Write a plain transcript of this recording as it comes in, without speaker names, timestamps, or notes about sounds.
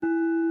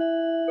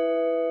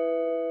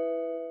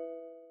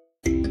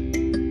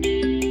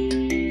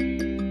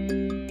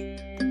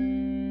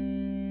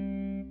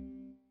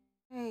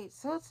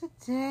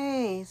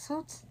today?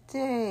 So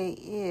today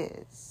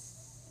is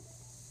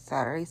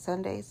Saturday,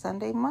 Sunday,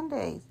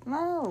 Monday.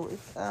 No,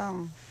 it's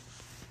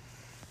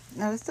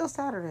still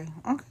Saturday.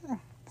 Okay.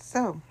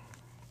 So,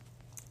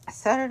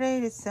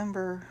 Saturday,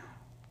 December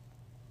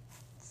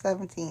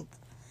 17th,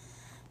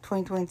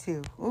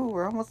 2022. Ooh,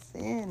 we're almost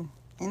end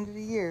of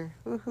the year.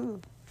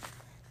 Woohoo.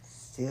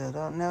 Still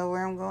don't know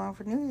where I'm going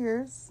for New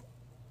Year's.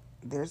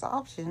 There's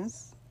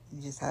options.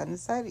 You just haven't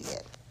decided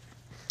yet.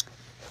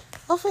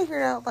 I'll figure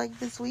it out like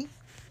this week.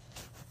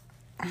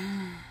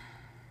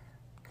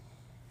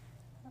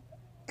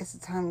 It's the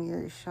time of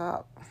year to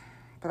shop.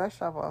 But I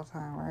shop all the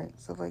time, right?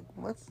 So, like,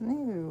 what's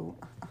new?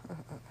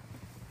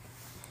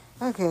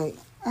 Okay.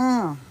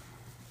 So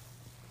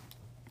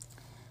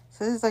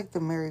this is like the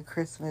Merry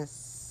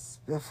Christmas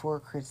before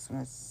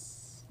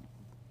Christmas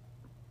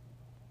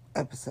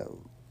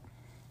episode.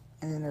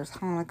 And then there's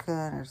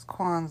Hanukkah, and there's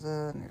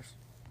Kwanzaa, and there's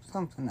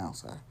something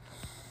else.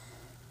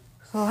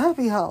 So,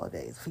 happy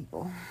holidays,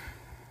 people.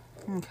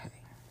 Okay.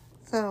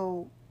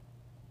 So,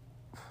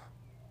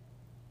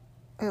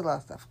 there's a lot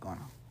of stuff going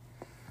on.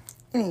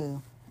 Anyway,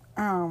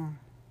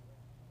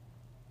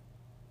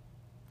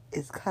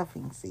 it's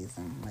cuffing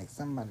season. Like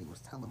somebody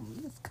was telling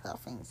me, it's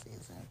cuffing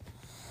season.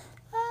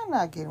 I'm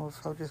not getting with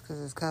folks just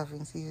because it's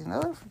cuffing season.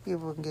 Other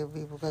people can get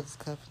people because it's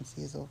cuffing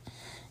season.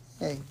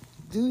 Hey,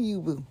 do you,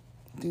 boo.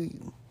 Do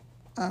you.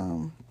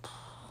 I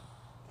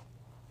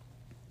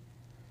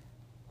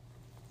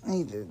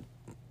need to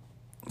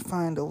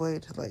find a way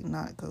to, like,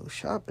 not go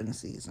shopping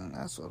season.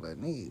 That's what I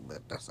need.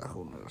 But that's a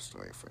whole nother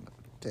story for another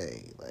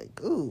day.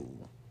 Like, ooh.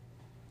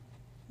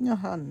 You know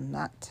how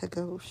not to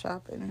go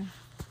shopping?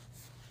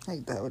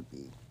 Like, that would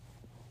be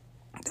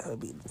the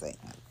thing.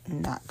 Like,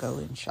 not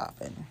going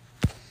shopping.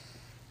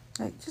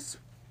 Like, just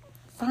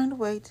find a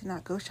way to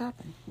not go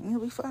shopping. You'll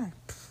be fine.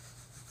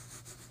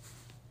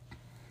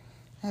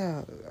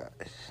 Oh,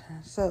 gosh.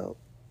 So,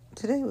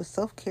 today was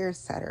Self-Care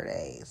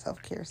Saturday.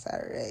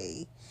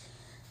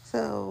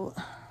 So,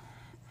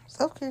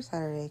 Self-Care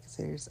Saturday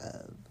considers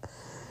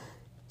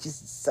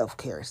just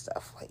self-care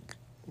stuff. Like,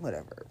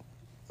 whatever.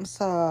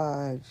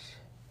 Massage,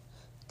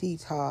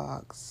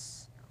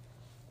 detox,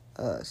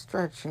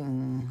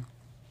 stretching,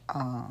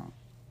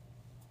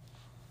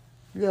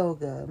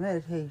 yoga,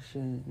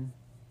 meditation,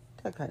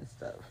 that kind of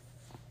stuff.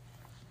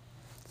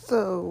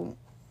 So,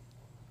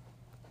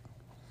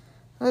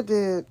 I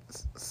did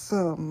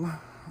some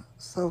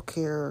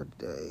self-care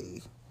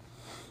day.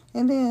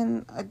 And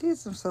then I did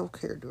some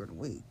self-care during the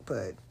week.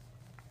 But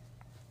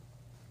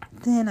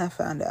then I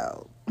found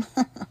out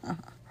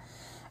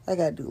I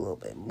got to do a little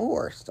bit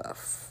more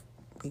stuff.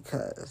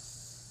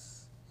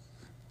 Because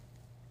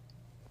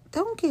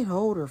don't get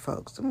older,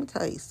 folks. Let me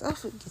tell you,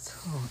 stuff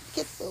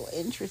gets a little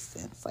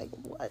interesting. It's like,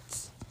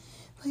 what?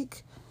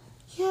 Like,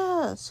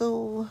 yeah,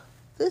 so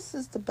this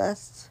is the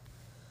best.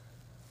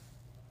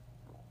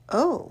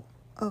 Oh,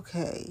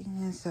 okay.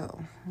 And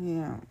so,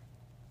 yeah.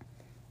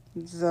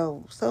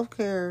 So,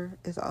 self-care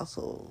is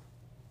also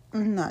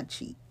not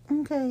cheap.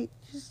 Okay?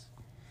 Just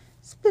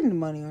spend the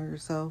money on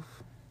yourself.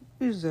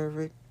 You deserve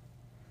it.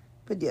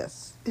 But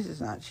yes, it is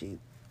not cheap.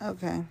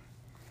 Okay.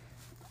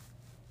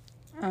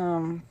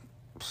 If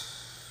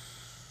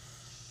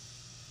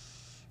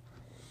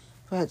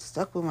I had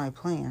stuck with my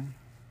plan,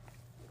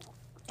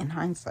 in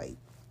hindsight,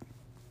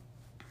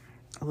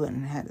 I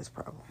wouldn't have had this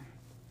problem.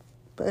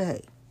 But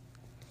hey,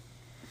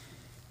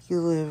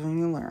 you live and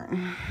you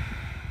learn.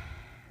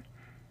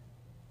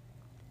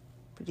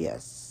 But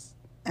yes,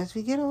 as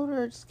we get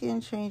older, our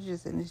skin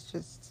changes, and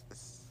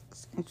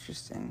it's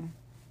interesting.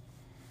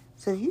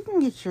 So if you can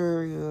get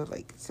your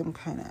like some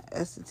kind of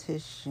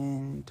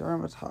esthetician,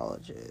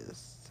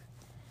 dermatologist,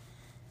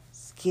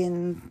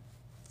 skin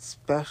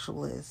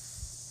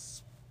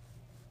specialist,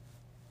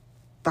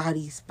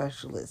 body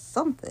specialist,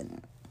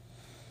 something,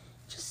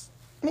 just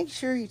make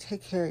sure you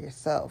take care of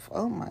yourself.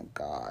 Oh my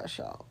gosh,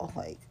 y'all.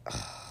 Like,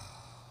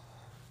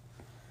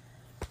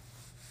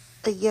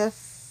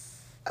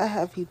 yes, I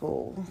have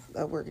people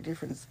that work at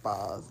different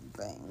spas and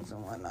things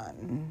and whatnot.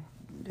 And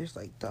there's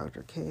like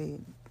Dr. K,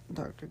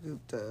 Dr.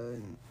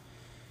 Gupta,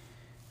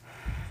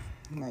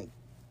 and like,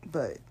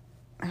 but,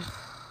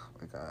 oh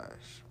my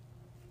gosh.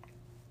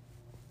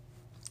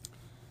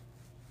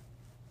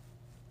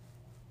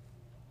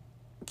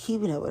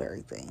 Keeping up with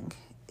everything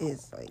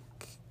is like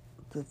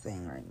the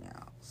thing right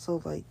now. So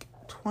like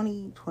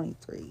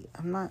 2023,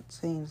 I'm not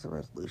saying it's a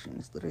resolution.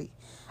 It's literally,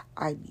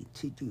 I need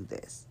to do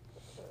this.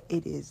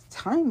 It is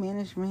time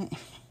management,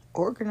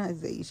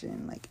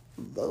 organization, like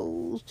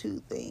those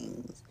two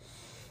things,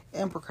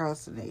 and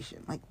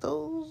procrastination. Like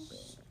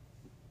those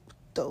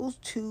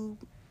two,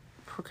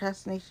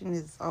 procrastination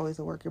is always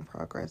a work in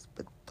progress,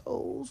 but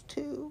those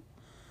two,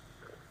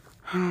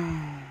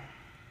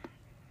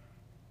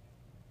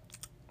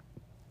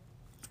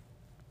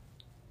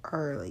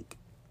 are like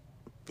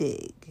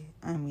big.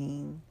 I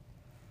mean,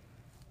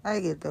 I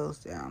get those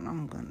down,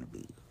 I'm gonna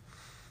be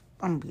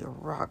a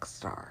rock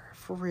star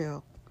for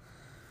real.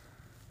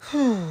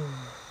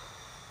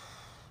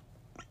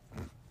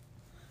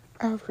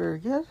 After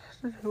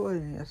yesterday, what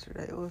was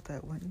yesterday? What was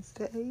that,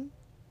 Wednesday?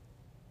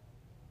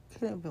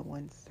 could have been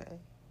Wednesday.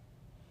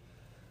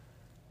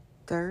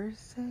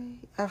 Thursday?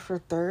 After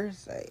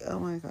Thursday. Oh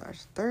my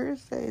gosh.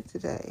 Thursday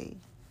today.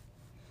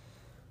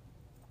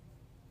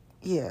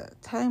 Yeah.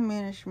 Time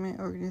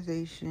management,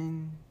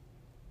 organization.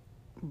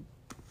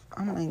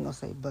 I'm not even going to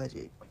say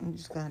budget. I'm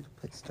just going to have to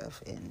put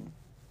stuff in,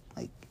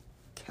 like,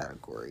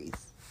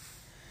 categories.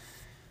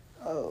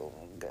 Oh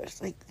my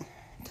gosh. Like,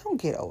 don't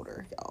get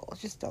older, y'all.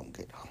 Just don't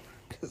get older.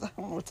 Because I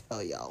want to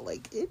tell y'all,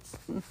 like, it's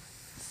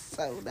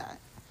so not.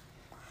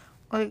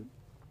 Like,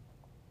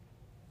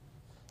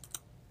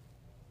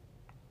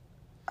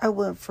 I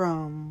went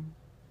from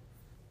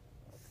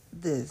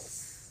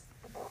this,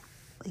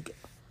 like,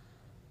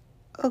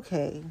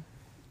 okay,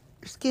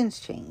 your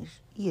skin's changed.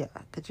 Yeah,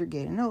 because you're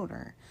getting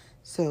older.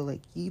 So, like,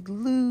 you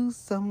lose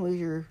some of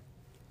your,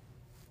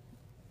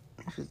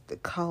 the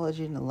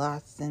collagen, the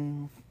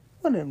elastin,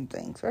 one of them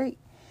things, right?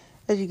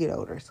 As you get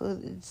older. So,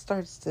 it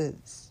starts to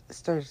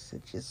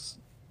just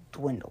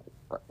dwindle.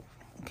 Right?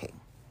 Okay.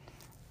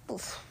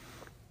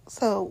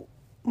 So,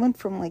 went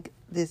from, like,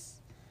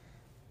 this,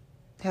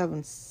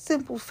 having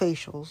simple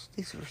facials.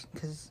 These are,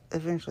 because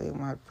eventually I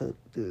might do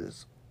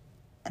this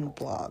in a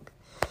blog.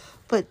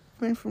 But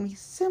went from these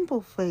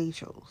simple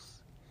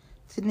facials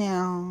to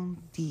now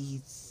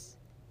these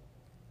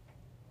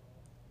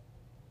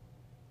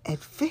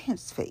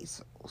advanced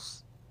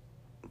facials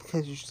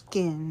because your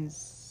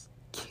skin's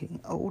getting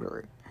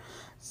older.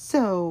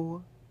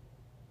 So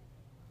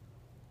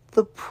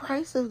the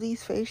price of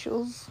these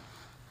facials,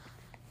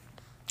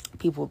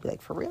 people will be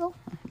like, for real?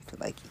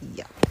 Like,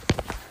 yeah.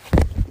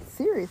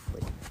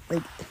 Seriously.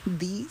 Like,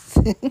 these?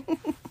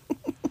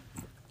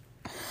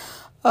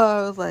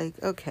 I was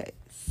like, okay,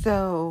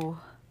 so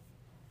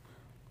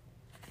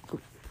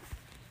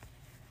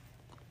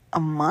a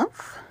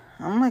month?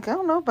 I'm like, I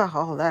don't know about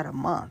all that a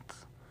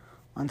month.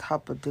 On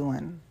top of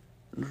doing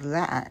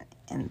that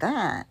and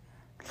that.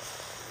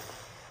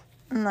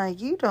 Like,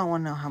 you don't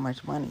want to know how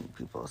much money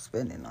people are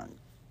spending on.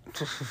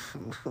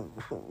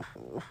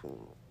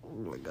 Oh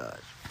my gosh.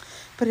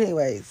 But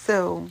anyway,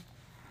 so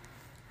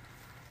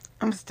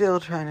I'm still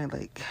trying to,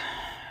 like,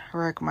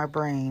 rack my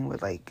brain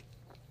with, like,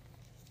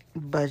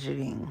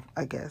 budgeting,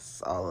 I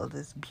guess, all of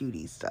this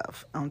beauty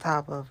stuff on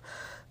top of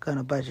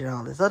gonna budget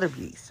all this other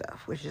beauty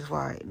stuff, which is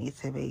why it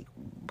needs to make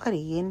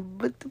money in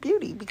with the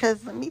beauty,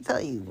 because let me tell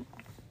you,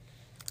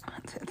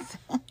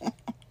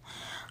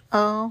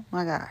 oh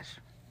my gosh,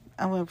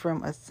 I went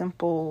from a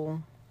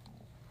simple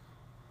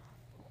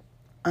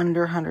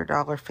under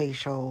 $100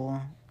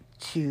 facial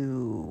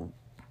to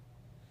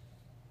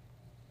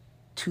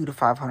 $200 to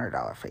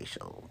 $500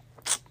 facial.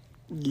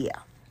 Yeah.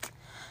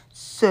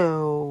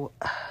 So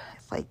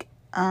it's like,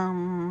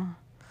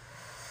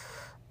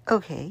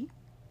 okay,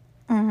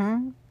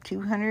 $200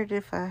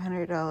 to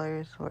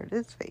 $500 for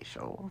this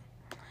facial,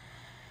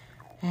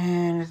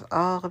 and it's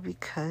all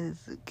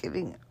because of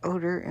getting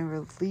older and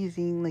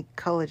releasing, like,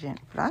 collagen.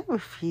 But I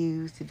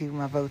refuse to do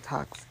my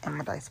Botox and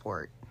my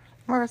Dysport,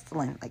 my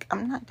Restylane. Like,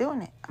 I'm not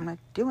doing it.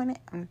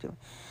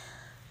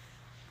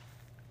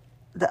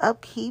 The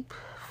upkeep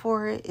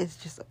for it is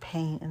just a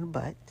pain in the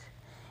butt,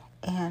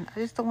 and I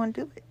just don't want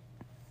to do it.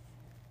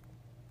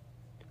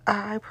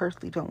 I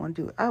personally don't want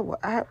to do it. I would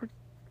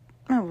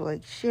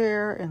like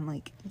share and,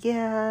 like,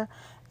 yeah,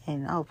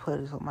 and I'll put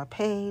it on my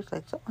page,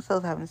 like,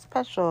 so-and-so's having a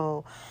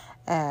special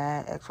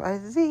at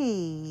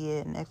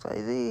XYZ, and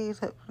XYZ,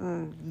 so,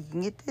 you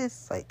can get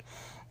this, like,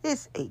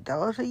 it's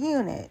 $8 a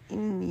unit,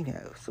 and, you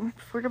know, so much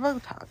for the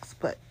Botox.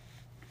 But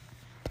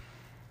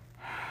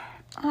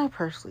I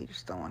personally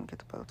just don't want to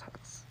get the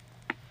Botox.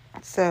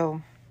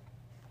 So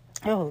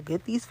I will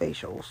get these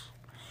facials,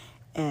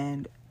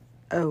 and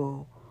I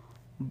will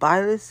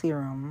buy the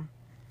serum.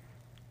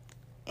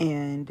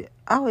 And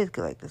I always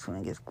get like this when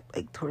it gets,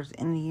 like, towards the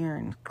end of the year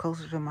and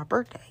closer to my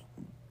birthday.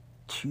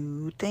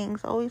 2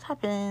 things always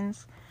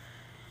happens.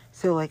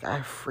 So, like,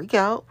 I freak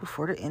out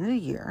before the end of the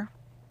year,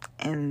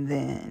 and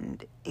then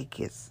as it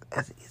gets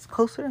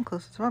closer and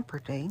closer to my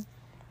birthday,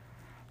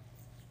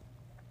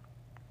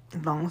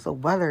 as long as the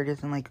weather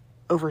doesn't, like,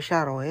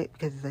 overshadow it,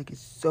 because it's, like, it's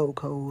so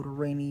cold or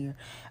rainy or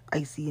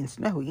icy and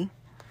snowy,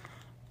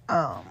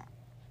 I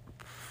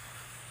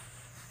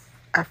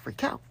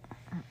freak out.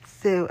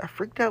 So I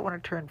freaked out when I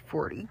turned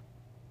 40.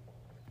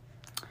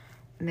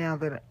 Now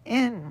that I'm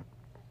in,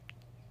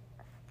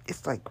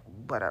 it's like,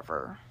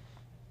 whatever.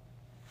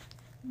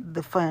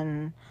 The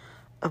fun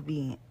of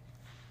being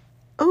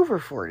over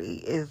 40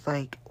 is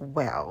like,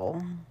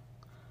 well,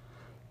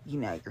 you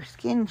know, your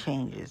skin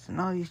changes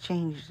and all these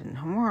changes and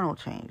hormonal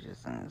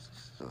changes, and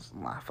it's just a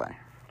lot of fun.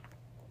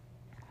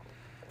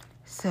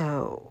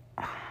 So,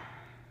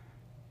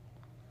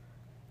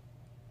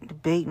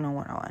 debating on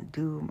what I want to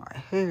do with my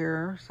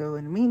hair. So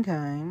in the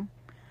meantime,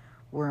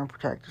 wearing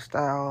protective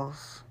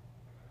styles,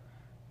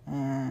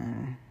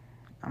 and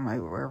I might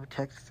wear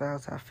protective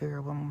styles. I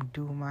figure what I'm going to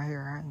do with my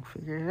hair. I haven't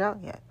figured it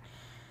out yet.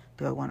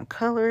 Do I want to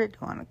color it? Do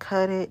I want to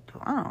cut it?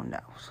 I don't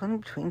know. So in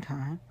between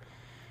time,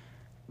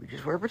 we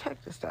just wear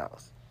protective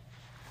styles.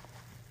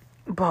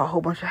 Bought a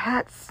whole bunch of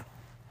hats.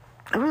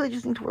 I really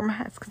just need to wear my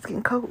hats because it's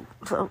getting cold.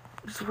 So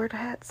just wear the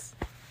hats.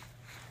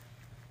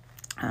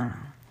 I don't know.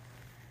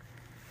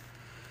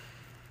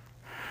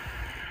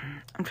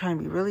 I'm trying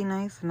to be really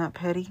nice and not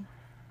petty.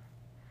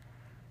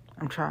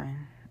 I'm trying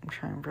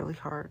really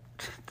hard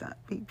to not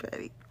be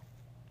petty.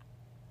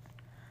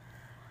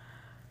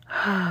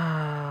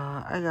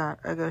 I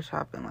go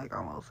shopping like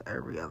almost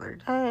every other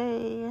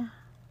day.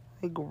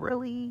 Like,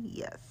 really?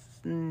 Yes.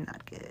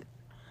 Not good.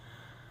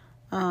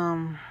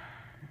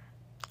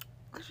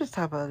 Let's just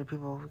talk about other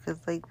people, because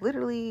like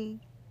literally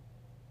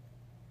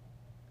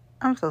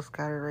I'm so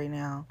scattered right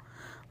now.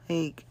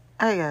 Like,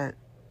 I got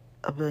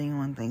a billion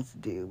one things to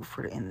do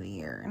before the end of the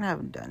year, and I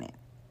haven't done it.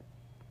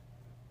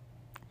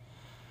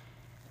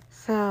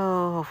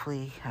 So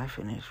hopefully I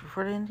finish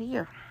before the end of the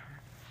year.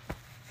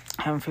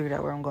 I haven't figured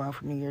out where I'm going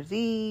for New Year's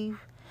Eve.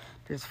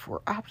 There's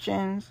 4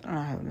 options, and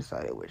I haven't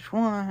decided which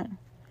one.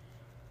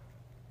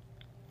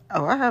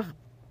 Oh, I have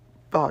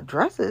bought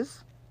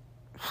dresses,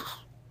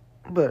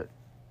 but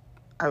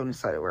I haven't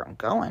decided where I'm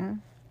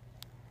going.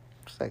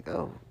 It's like,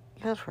 oh,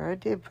 yes, right, I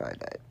did buy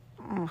that.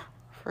 I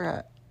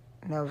forgot.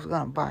 And I was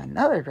going to buy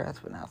another dress,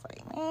 but I was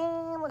like,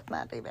 man, let's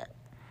not do that.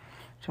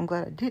 Which I'm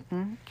glad I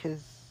didn't,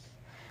 because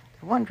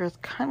the one dress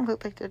kind of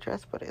looked like the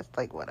dress, but it's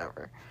like,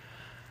 whatever.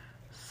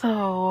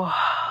 So,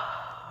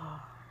 I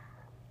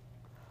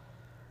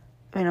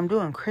mean, I'm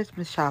doing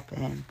Christmas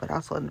shopping, but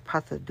also in the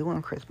process of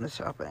doing Christmas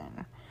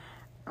shopping,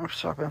 I'm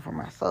shopping for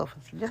myself.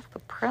 And see, that's the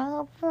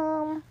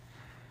problem.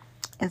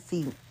 And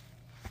see,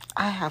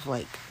 I have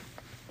like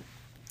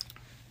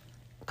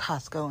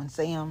Costco and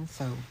Sam's,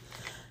 so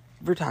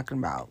we're talking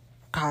about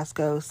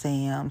Costco,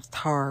 Sam's,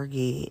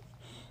 Target,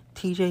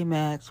 TJ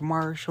Maxx,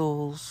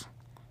 Marshalls,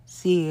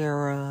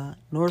 Sierra,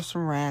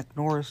 Nordstrom Rack,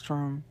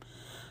 Nordstrom.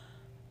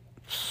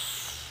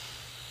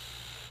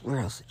 Where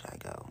else did I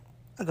go?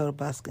 I go to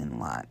Buskin a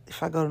lot.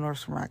 If I go to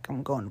Nordstrom Rack,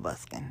 I'm going to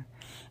Buskin.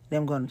 Then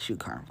I'm going to Shoe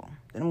Carnival.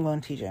 Then I'm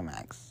going to TJ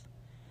Maxx.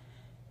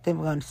 Then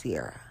I'm going to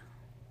Sierra.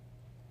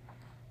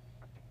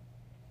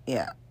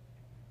 Yeah.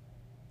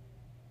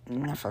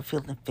 And if I'm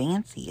feeling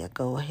fancy, I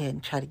go ahead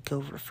and try to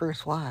go for the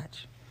first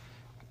watch.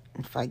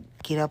 If I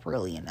get up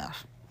early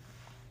enough.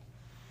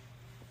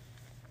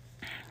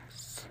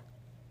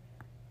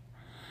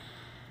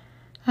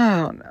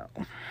 I don't know.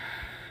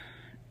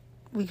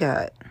 We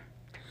got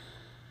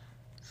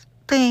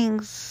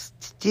things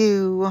to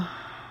do.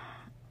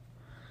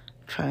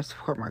 Trying to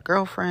support my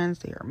girlfriends.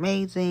 They are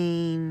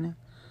amazing.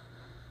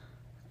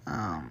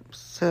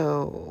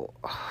 So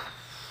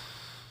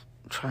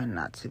trying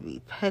not to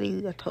be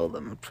petty. I told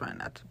them I'm trying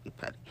not to be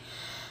petty.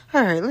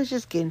 Alright, let's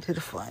just get into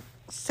the fun.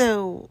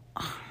 So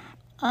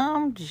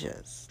I'm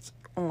just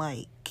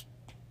like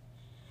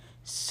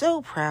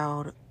so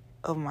proud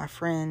of my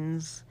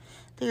friends.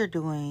 They're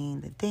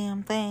doing the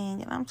damn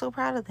thing, and I'm so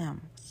proud of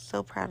them.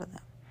 So proud of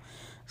them.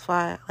 That's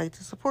why I like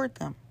to support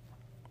them.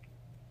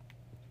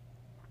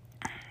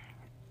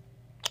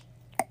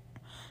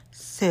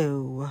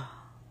 So,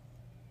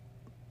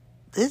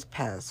 this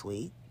past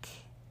week,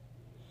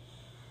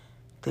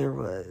 there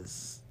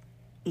was,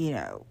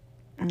 an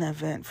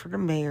event for the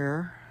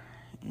mayor,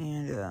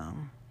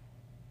 and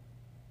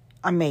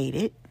I made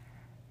it.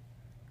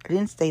 I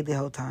didn't stay the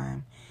whole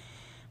time.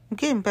 I'm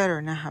getting better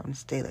at not having to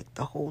stay, like,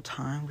 the whole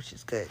time, which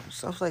is good.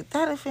 So, I was like,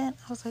 that event,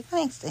 I was like, I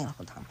ain't staying the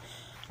whole time.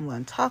 I'm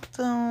going to talk to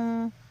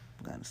them.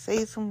 I'm going to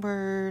say some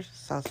words.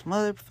 Saw some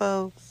other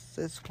folks.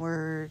 Said some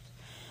words.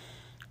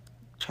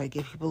 Try to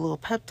give people a little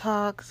pep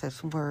talk. Said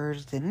some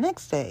words. The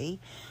next day,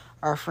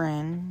 our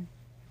friend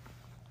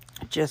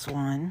just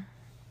won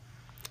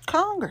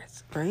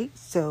Congress, right?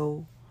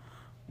 So,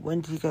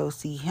 when did you go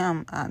see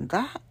him on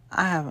that?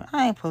 I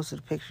ain't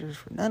posted pictures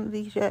for none of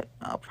these yet.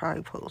 I'll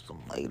probably post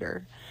them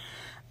later.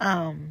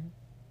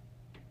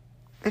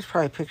 There's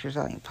probably pictures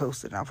I ain't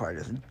posted. I'll probably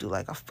just do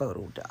like a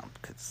photo dump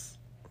because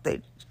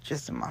they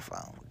just in my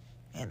phone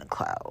in the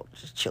cloud,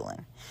 just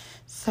chilling.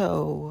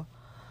 So,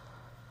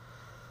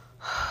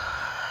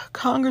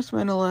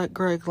 Congressman-elect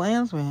Greg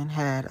Landsman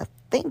had a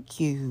thank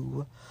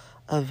you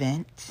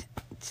event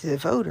to the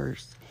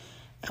voters.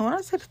 And when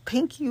I said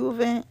thank you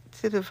event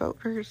to the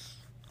voters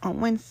on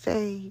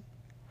Wednesday,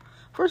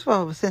 first of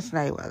all, it was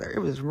Cincinnati weather. It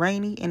was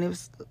rainy and it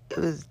was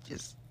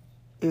just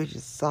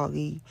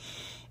soggy,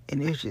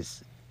 and it was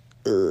just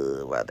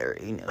weather.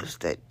 It's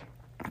that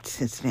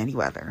Cincinnati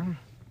weather.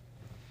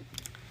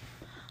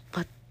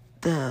 But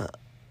the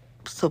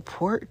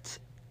support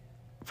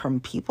from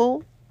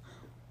people,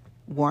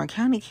 Warren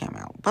County came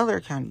out,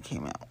 Butler County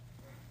came out.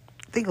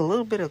 I think a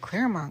little bit of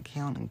Claremont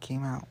County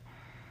came out.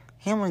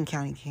 Hamilton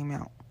County came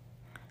out.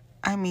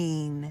 I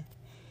mean,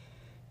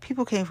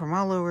 people came from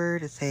all over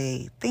to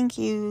say thank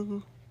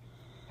you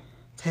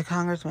to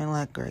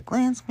Congressman-elect Greg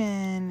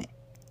Landsman.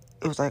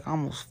 It was like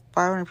almost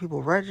 500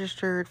 people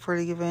registered for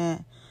the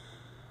event.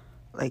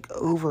 Like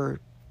over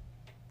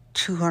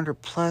 200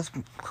 plus,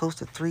 close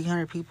to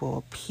 300 people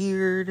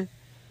appeared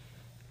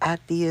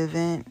at the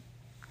event.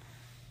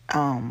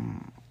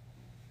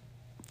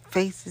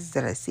 Faces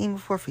that I've seen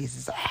before,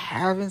 faces I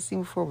haven't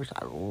seen before, which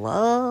I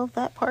love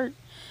that part.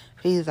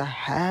 Faces I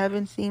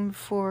haven't seen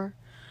before.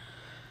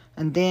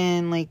 And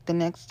then, like, the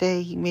next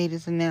day, he made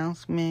his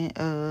announcement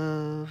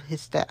of his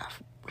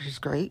staff. which is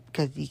great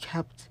because he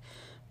kept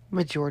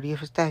majority of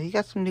his staff. He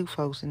got some new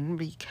folks, and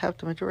he kept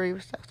the majority of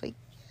his staff. Like,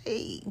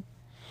 yay.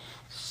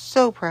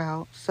 So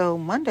proud. So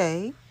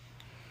Monday,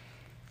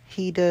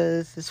 he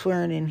does the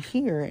swearing in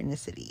here in the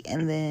city.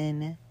 And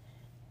then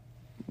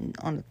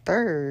on the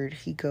 3rd,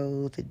 he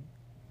goes to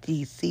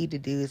D.C. to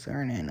do his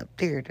swearing in up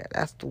there.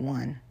 That's the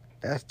one.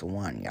 That's the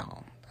one,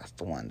 y'all. That's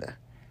the one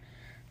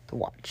to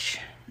watch.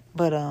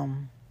 But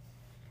I'm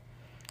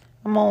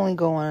only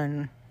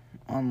going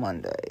on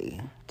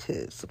Monday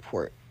to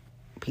support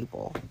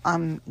people.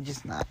 I'm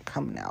just not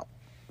coming out,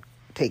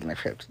 taking a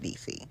trip to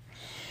D.C.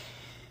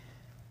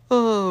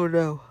 Oh,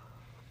 no.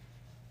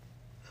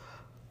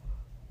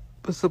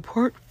 But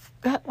support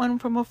that one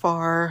from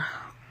afar.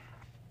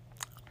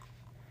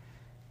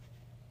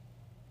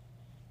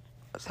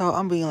 So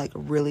I'm being, like,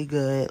 really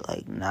good,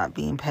 like, not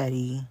being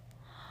petty.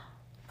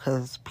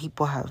 Because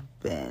people have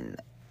been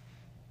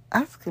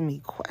asking me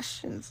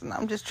questions, and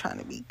I'm just trying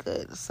to be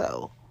good.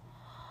 So,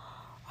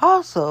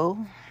 also,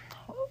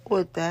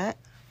 with that,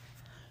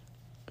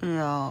 you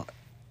know,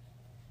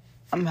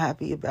 I'm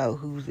happy about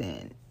who's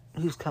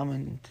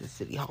coming to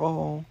City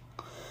Hall.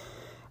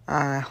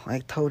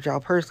 I told y'all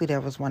personally,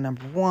 that was my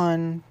number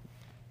one.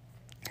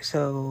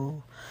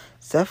 So,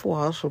 Seth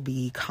Walsh will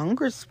be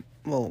congressman.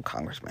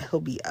 He'll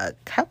be a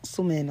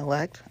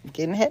councilman-elect. I'm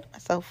getting ahead of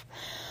myself.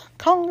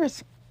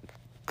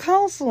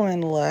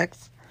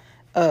 Councilman-elect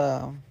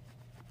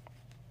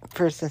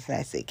for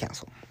Cincinnati City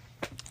Council.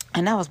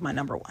 And that was my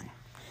number one.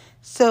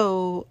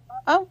 So,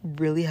 I'm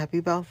really happy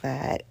about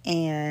that.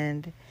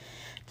 And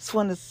just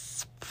want to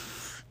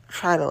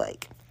try to,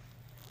 like,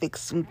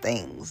 fix some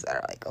things that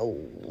are, like, a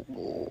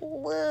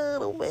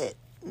little bit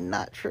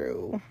not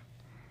true.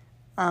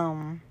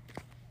 On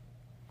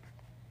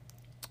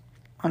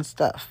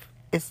stuff.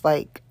 It's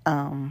like,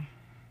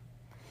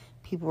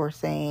 people were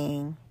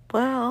saying,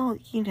 well,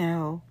 you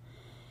know,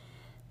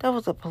 that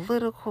was a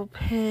political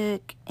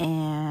pick,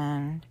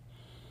 and,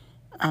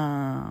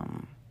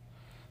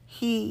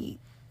 he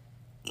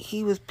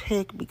was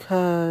picked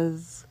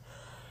because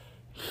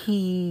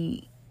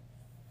he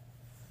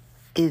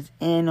is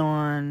in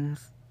on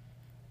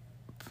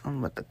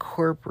some with the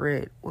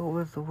corporate, what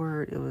was the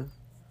word?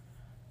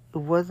 It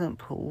wasn't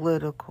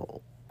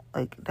political.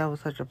 Like, that was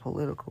such a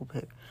political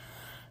pick.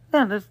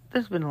 No,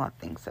 there's been a lot of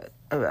things said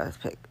about this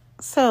pick.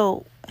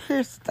 So,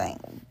 here's the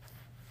thing.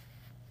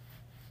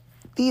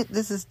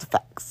 This is the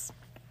facts.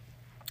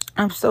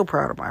 I'm so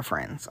proud of my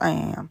friends. I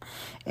am.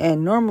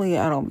 And normally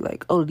I don't be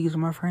like, oh, these are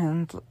my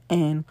friends.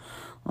 And,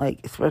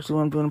 like, especially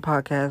when I'm doing a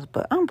podcast.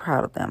 But I'm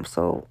proud of them.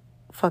 So,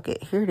 fuck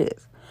it. Here it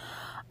is.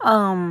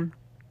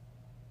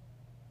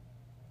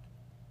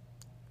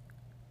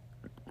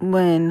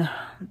 When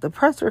the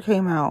presser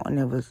came out, and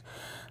it was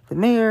the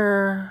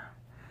mayor,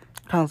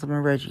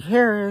 Councilman Reggie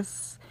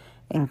Harris,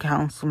 and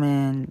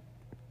Councilman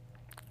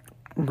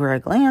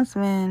Greg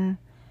Landsman,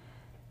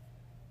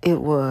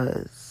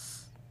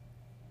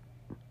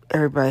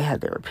 everybody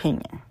had their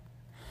opinion.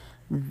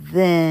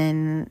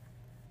 Then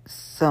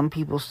some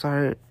people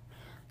started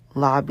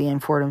lobbying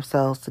for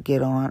themselves to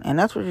get on, and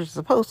that's what you're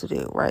supposed to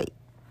do, right?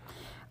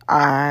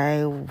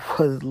 I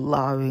was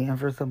lobbying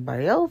for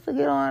somebody else to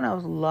get on. I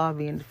was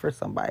lobbying for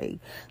somebody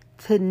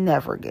to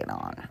never get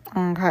on.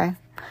 Okay?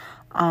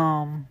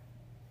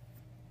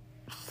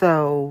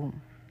 So,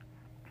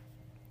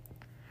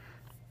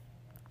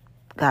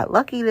 got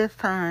lucky this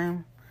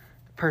time.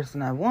 The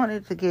person I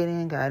wanted to get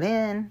in got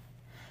in.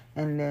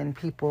 And then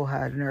people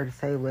had nerve to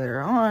say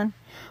later on,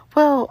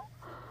 well,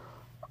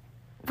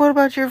 what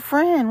about your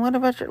friend?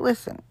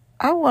 Listen,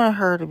 I want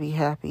her to be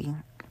happy.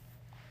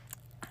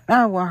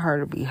 I want her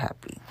to be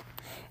happy.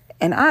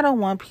 And I don't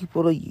want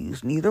people to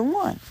use neither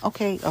one,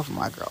 okay, of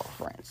my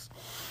girlfriends.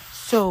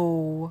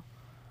 So,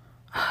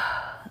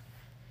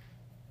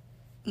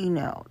 you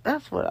know,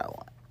 that's what I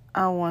want.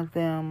 I want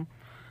them,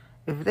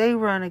 if they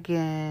run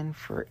again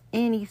for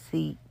any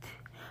seat,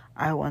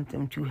 I want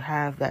them to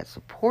have that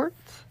support.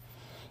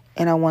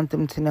 And I want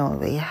them to know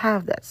they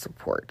have that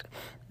support.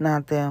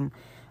 Not them,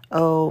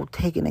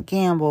 taking a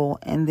gamble,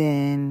 and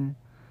then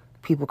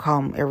people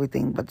call them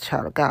everything but the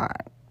child of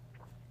God.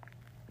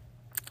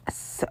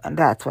 So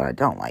that's what I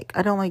don't like.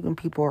 I don't like when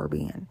people are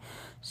being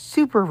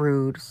super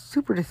rude,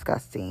 super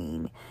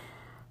disgusting,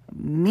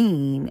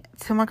 mean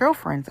to my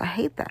girlfriends. I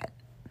hate that.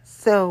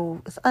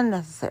 So it's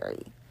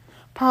unnecessary.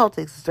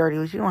 Politics is dirty,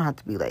 but you don't have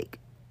to be, like,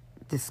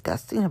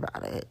 disgusting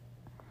about it,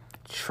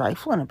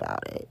 trifling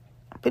about it.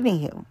 But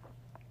anywho.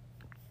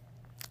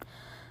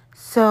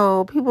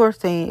 So people are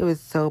saying it was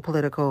so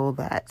political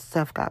that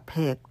stuff got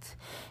picked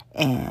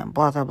and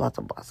blah, blah, blah,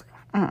 blah,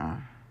 blah.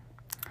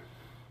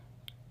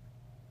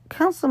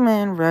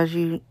 Councilman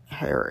Reggie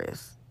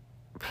Harris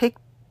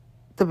picked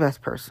the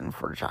best person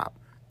for the job.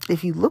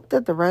 If you looked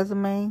at the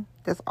resume,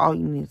 that's all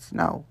you need to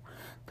know.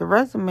 The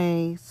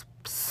resume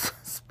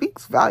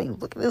speaks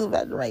volumes. Look at this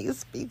resume. It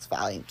speaks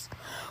volumes.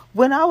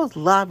 When I was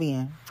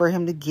lobbying for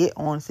him to get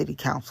on city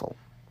council,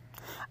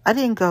 I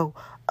didn't go,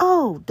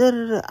 oh,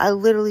 da-da-da. I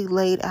literally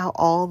laid out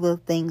all the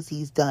things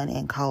he's done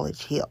in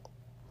College Hill.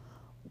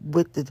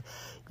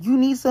 You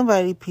need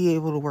somebody to be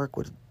able to work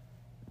with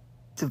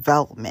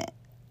development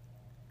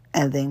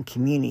and then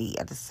community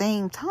at the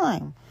same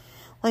time.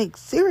 Like,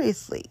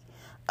 seriously.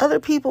 Other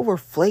people were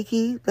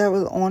flaky that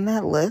was on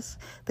that list.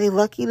 They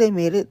lucky they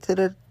made it to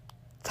the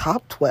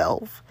top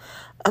 12.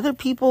 Other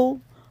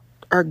people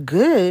are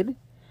good,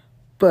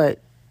 but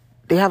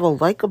they have a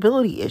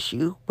likability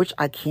issue, which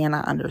I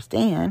cannot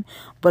understand.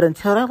 But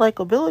until that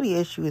likability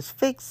issue is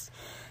fixed,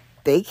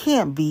 they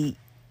can't be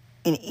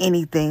in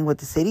anything with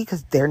the city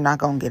because they're not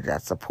going to get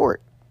that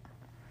support.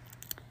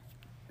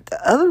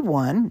 The other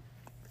one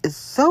is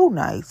so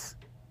nice,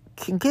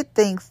 can get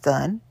things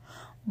done,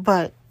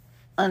 but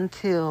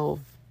until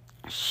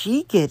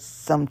she gets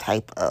some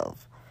type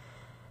of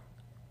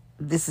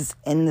this is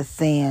in the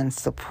sand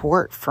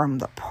support from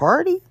the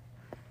party,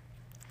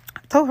 I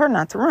told her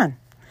not to run.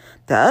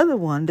 The other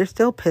one, they're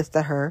still pissed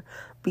at her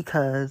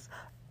because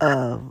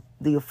of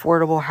the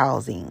affordable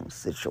housing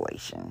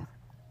situation.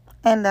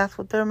 And that's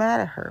what they're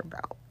mad at her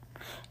about.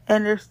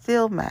 And they're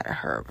still mad at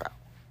her about.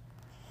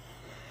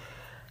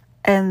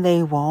 And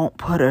they won't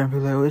put her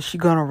below. Is she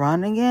going to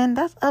run again?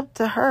 That's up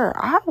to her.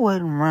 I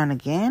wouldn't run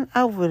again.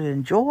 I would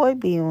enjoy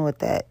being with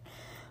that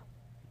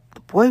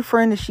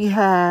boyfriend that she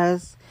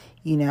has.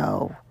 You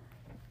know,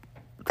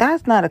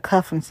 that's not a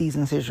cuffing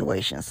season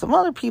situation. Some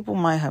other people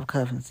might have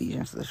cuffing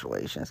season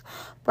situations.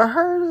 But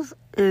hers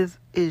is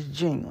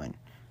genuine.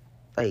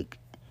 Like,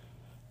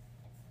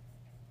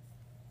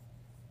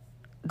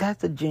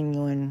 that's a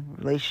genuine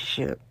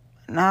relationship.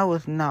 And I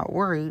was not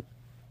worried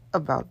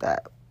about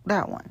that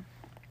one.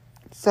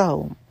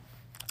 So,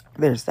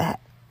 there's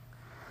that.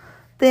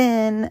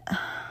 Then, I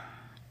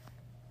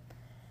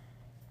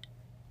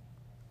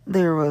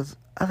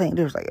think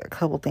there was like a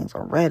couple things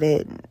on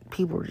Reddit, and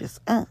people were just,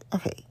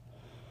 okay.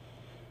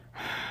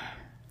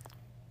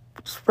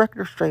 Just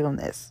record straight on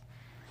this.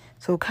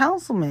 So,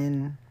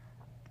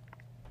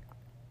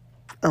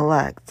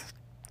 Councilman-elect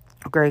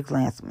Greg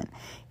Landsman,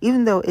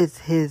 even though it's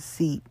his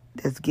seat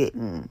that's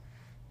getting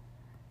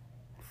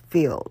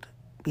filled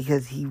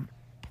because he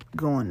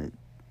going to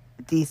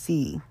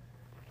DC,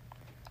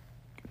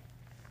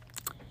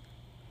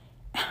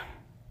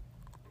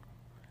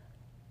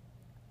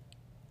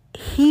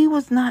 he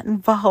was not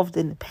involved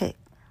in the pick.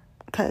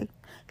 Okay,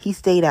 he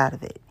stayed out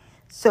of it.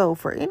 So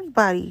for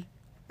anybody,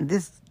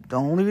 the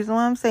only reason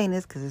why I'm saying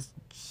this because there's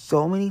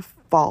so many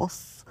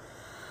false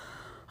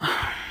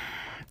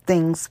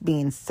things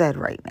being said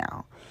right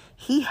now.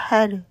 He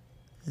had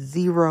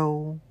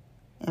zero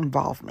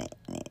involvement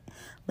in it.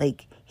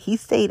 Like, he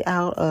stayed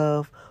out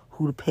of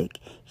who to pick.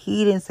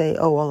 He didn't say,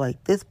 oh, I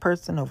like this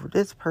person over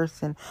this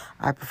person.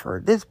 I prefer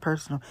this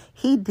person.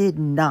 He did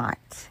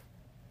not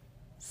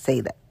say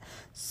that.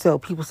 So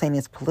people saying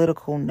it's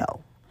political,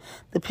 no.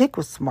 The pick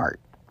was smart.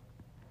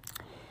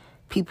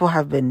 People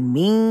have been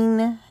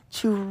mean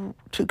to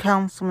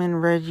Councilman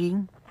Reggie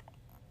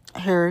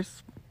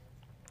Harris.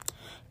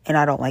 And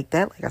I don't like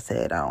that. Like I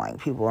said, I don't like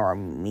people who are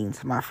mean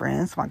to my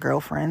friends, my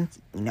girlfriends.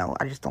 You know,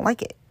 I just don't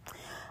like it.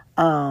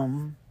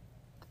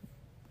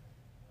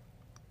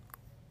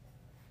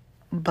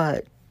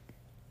 But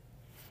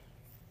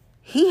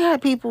he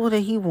had people that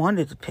he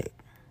wanted to pick.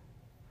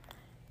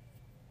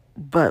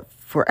 But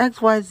for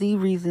XYZ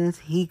reasons,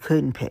 he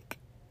couldn't pick.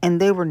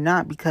 And they were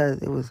not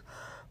because it was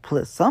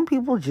some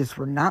people just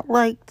were not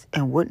liked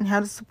and wouldn't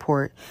have the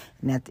support.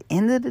 And at the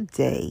end of the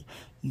day,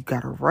 you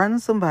got to run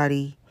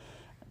somebody,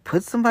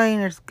 put somebody in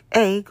there,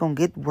 A, gonna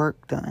get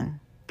work done.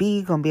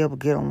 B, gonna be able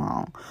to get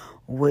along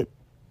with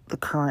the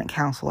current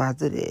council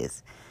as it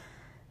is.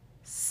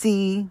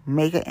 C,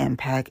 make an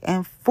impact.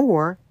 And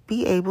 4,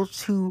 be able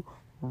to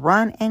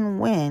run and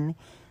win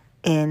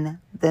in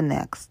the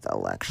next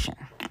election.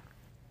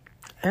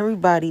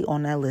 Everybody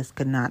on that list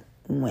could not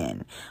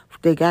win.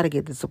 They got to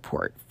get the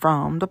support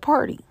from the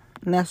party.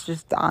 And that's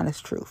just the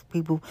honest truth.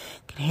 People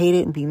can hate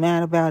it and be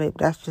mad about it,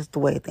 but that's just the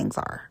way things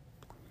are.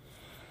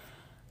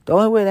 The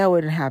only way that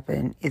wouldn't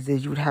happen is that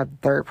you would have the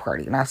third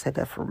party. And I said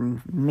that for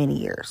many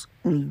years.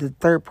 The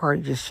third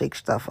party just shakes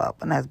stuff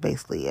up. And that's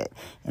basically it.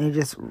 And it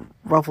just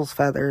ruffles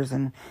feathers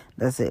and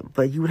that's it.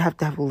 But you would have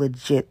to have a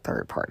legit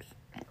third party.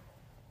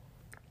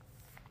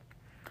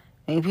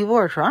 And people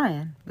are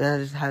trying. That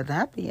just hasn't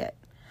happened yet.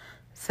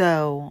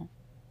 So,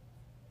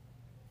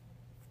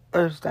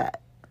 there's that.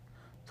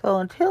 So,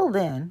 until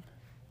then,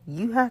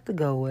 you have to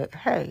go with,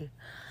 hey,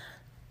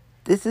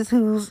 this is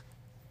who's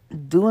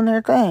doing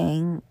their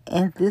thing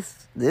in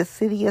this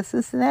city of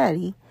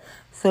Cincinnati.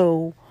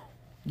 So,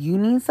 you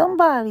need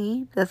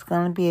somebody that's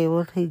going to be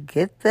able to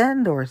get the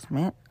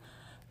endorsement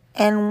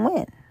and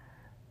win.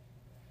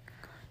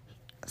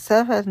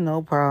 Seth has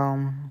no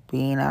problem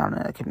being out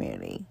in the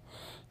community.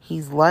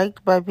 He's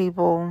liked by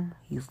people.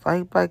 He's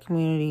liked by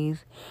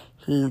communities.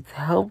 He's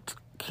helped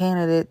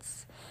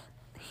candidates.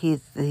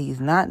 He's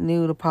not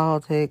new to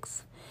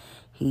politics.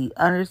 He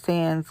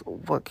understands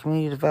what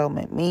community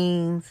development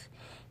means.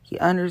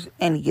 And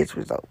he gets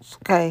results.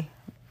 Okay?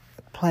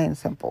 Plain and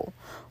simple.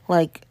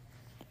 Like,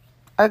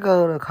 I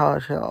go to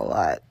College Hill a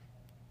lot.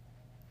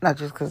 Not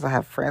just because I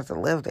have friends that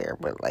live there,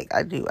 but like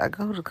I do. I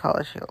go to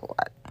College Hill a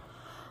lot.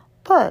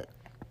 But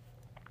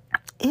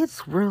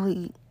it's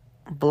really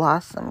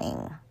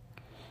blossoming.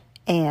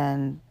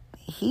 And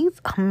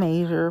he's a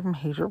major,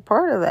 major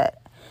part of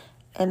that.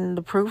 And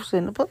the proof's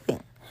in the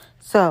pudding.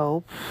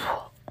 So,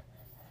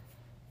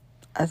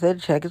 I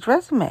said, check his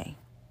resume.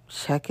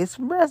 Check his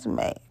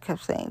resume. I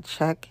kept saying,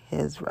 check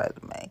his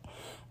resume.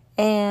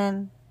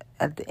 And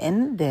at the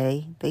end of the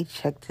day, they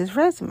checked his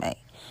resume.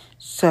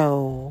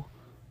 So,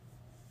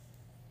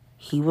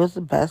 he was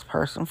the best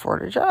person for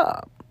the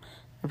job.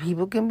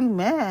 People can be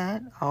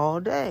mad all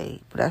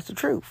day, but that's the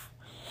truth.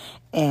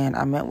 And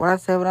I meant what I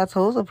said when I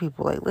told some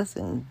people, like,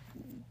 listen,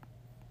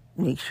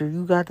 make sure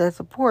you got that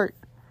support.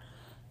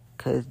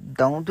 Because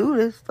don't do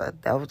this.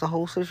 That was the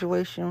whole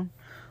situation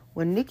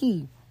when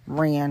Nikki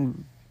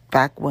ran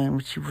back when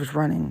she was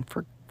running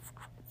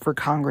for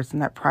Congress in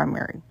that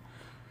primary.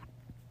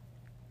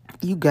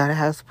 You got to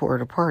have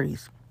support of the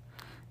parties.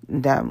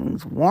 That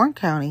means Warren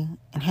County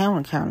and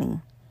Hamilton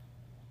County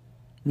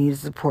need to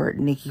support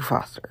Nikki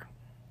Foster.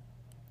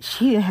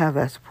 She didn't have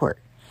that support.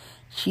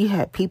 She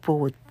had people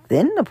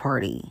within the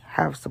party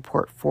have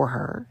support for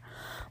her,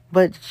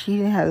 but she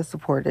didn't have the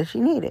support that she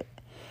needed.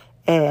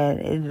 And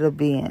it ended up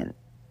being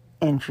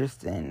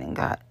interesting and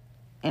got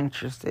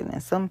interested.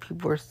 And some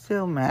people are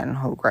still mad and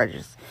hold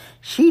grudges.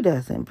 She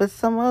doesn't, but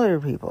some other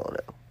people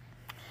do.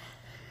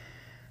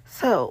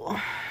 So,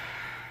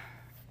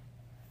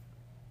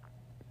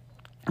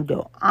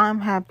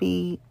 I'm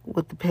happy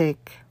with the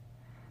pick.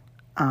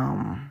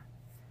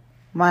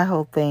 My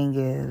whole thing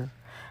is,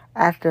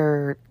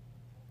 after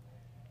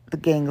the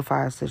Gang of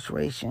Five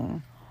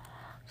situation,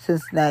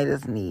 Cincinnati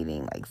doesn't need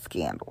any,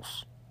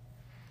 scandals.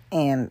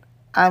 And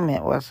I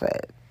meant what I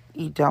said.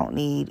 You don't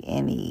need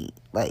any,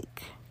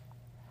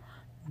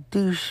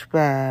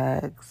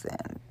 douchebags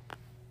and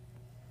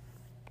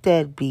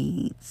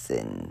deadbeats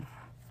and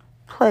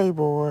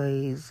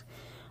playboys.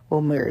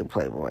 Well, married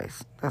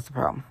playboys. That's the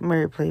problem.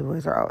 Married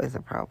playboys are always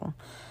a problem.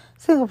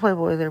 Single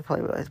playboys are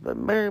playboys, but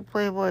married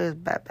playboy is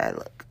bad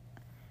luck.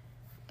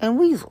 And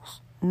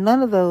weasels.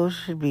 None of those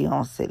should be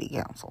on city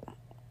council.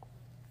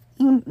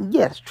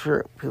 Yes,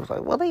 true. People's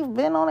like, well, they've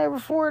been on there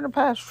before in the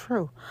past.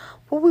 True.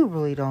 Well, we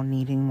really don't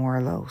need any more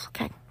of those,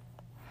 okay?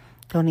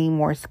 Don't need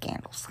more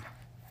scandals.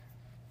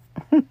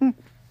 I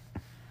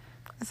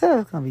said it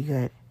was going to be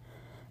good.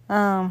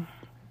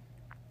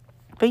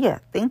 But yeah,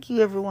 thank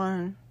you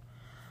everyone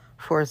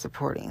for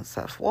supporting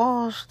Seth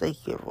Walsh.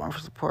 Thank you everyone for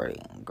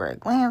supporting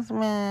Greg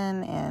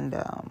Landsman. And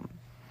I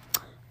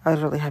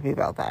was really happy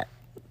about that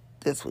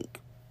this week.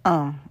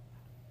 And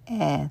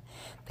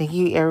thank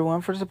you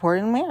everyone for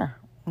supporting the mayor,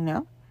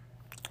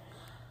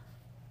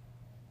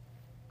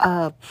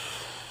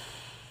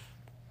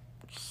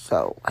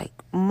 So,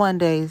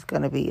 Monday's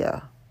gonna be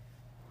a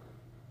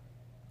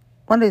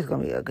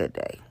good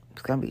day.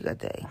 It's gonna be a good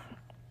day.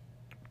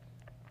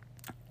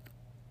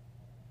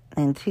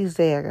 And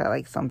Tuesday, I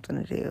got,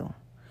 something to do.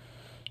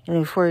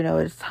 And before you know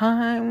it, it's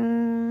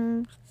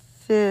time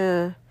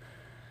to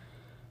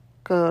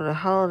go to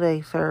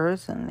holiday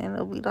service, and then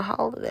it'll be the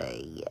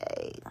holiday.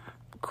 Yay.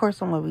 Of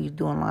course, I'm gonna be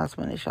doing last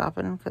minute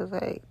shopping, because,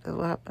 hey, that's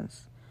what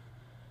happens.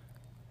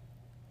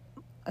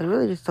 I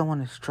really just don't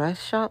want to stress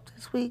shop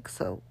this week,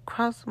 so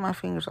crossing my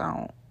fingers I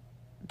don't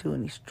do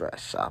any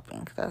stress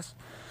shopping.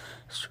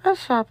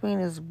 Stress shopping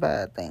is a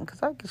bad thing,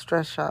 because I get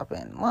stress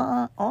shopping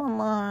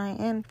online,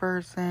 in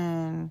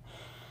person,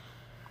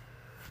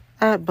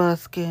 at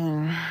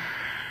Buskin.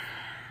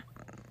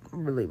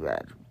 Really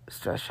bad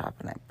stress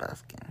shopping at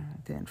Buskin.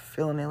 Then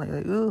feeling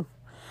it ooh.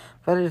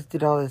 If I just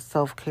did all this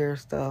self-care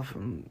stuff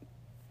and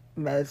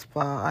med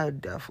spa, I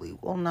definitely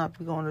will not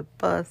be going to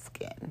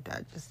Buskin.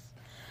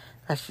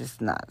 That's just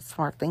not a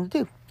smart thing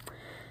to do.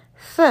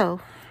 So,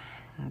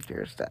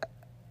 there's that.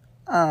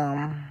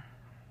 I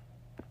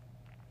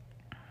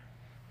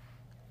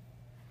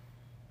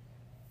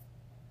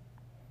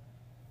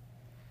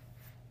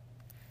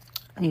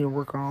need to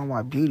work on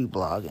my beauty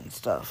blog and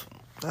stuff.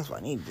 That's what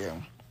I need to do.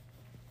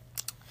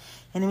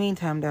 In the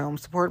meantime, though, I'm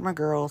supporting my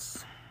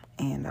girls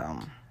and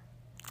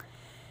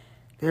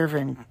their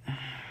event,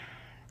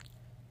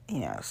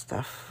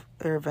 stuff,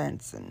 their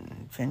events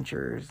and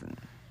ventures and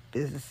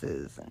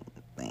businesses and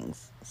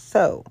things.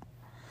 So,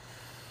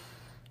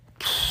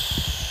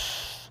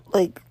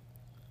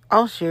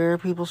 I'll share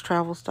people's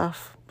travel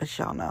stuff, but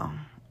y'all know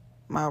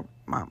my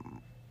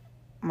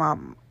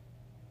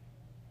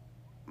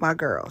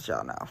girls,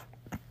 y'all know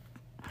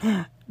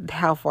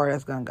how far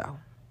that's gonna go.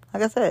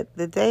 Like I said,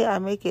 the day I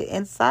make it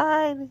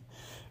inside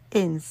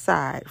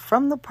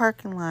from the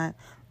parking lot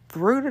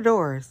through the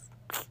doors,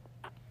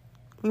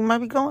 we might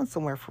be going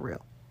somewhere for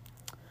real.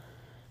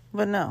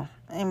 But no,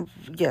 and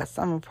yes,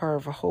 I'm a part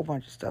of a whole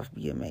bunch of stuff.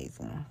 Be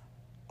amazing,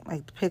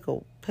 like the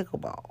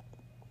pickleball.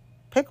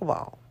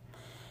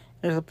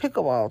 There's a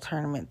pickleball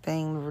tournament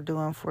thing we're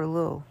doing for a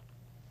little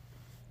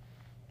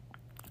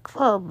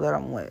club that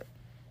I'm with.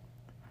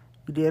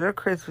 We did our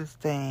Christmas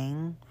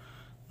thing.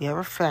 We have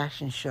a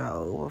fashion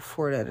show.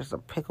 Before that, there's a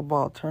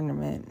pickleball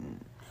tournament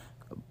and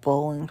a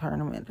bowling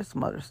tournament. There's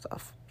some other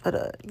stuff.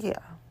 But, yeah.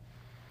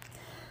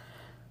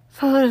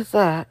 So there's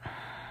that.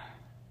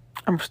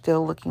 I'm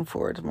still looking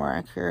forward to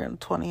Mariah Carey on the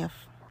 20th.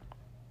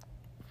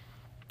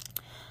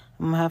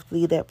 I'm gonna have to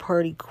leave that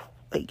party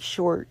like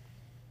short,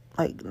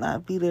 like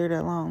not be there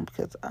that long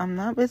because I'm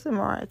not missing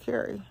Mariah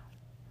Carey.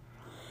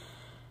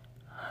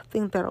 I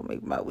think that'll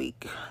make my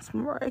week. It's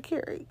Mariah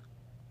Carey.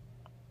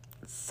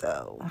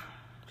 So,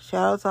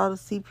 shout out to all the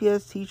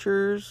CPS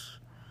teachers.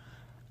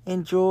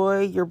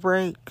 Enjoy your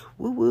break.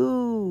 Woo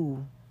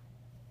woo.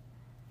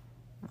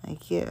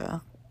 Like, yeah,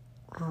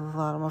 a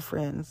lot of my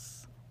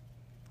friends.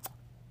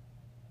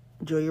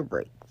 Enjoy your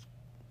break.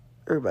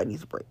 Everybody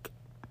needs a break.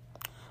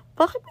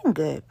 But I've been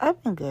good. I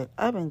haven't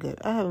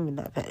been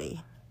that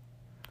petty.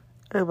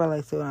 Everybody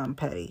likes it when I'm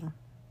petty.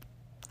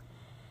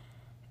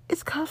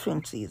 It's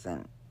cuffing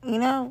season, you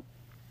know?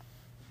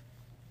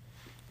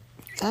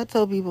 I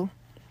tell people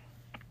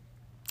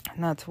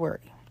not to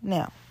worry.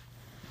 Now,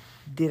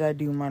 did I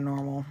do my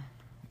normal?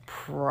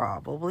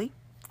 Probably.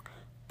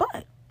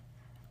 But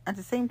at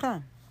the same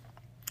time,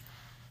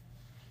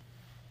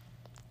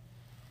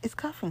 it's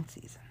cuffing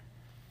season.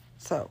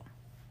 So,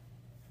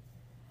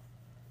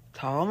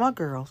 to all my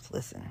girls,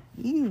 listen,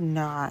 you do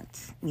not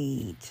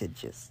need to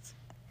just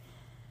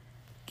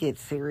get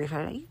serious.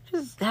 You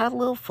just have a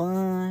little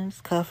fun. It's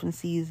cuffing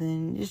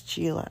season. Just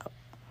chill out.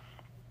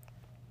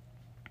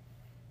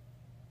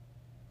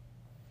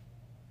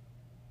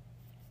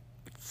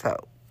 So,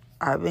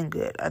 I've been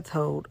good. I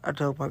told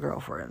my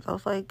girlfriends, I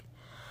was like,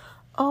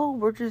 oh,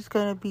 we're just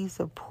going to be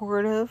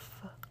supportive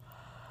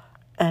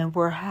and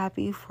we're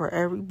happy for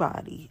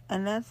everybody.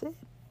 And that's it.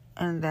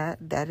 And that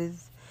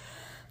is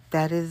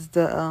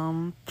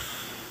the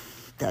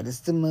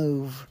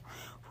move.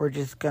 We're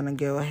just going to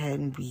go ahead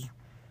and be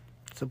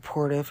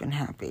supportive and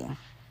happy.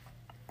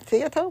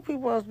 See, I told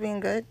people I was being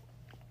good.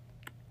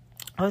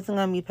 I wasn't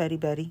going to be petty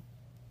Betty.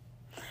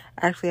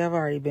 Actually, I've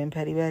already been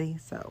petty Betty,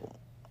 so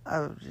I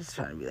was just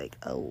trying to be like,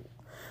 oh,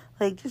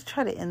 like, just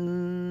try to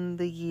end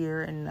the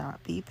year and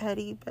not be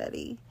petty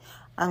Betty.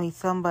 I mean,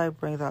 somebody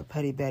brings out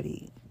petty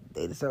Betty,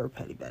 they deserve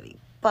petty Betty.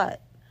 But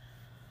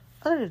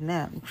other than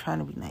that, I'm trying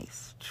to be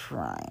nice.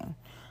 Trying.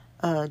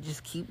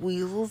 Just keep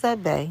weasels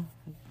at bay.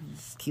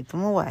 Just keep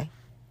them away.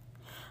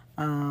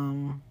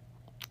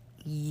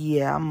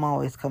 Yeah, I'm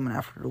always coming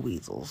after the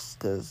weasels,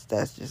 because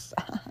that's just,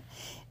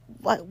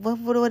 what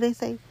do they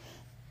say?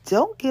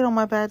 Don't get on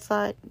my bad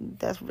side.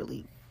 That's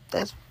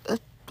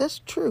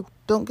true.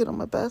 Don't get on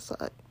my bad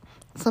side.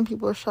 Some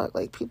people are shocked,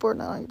 like, people are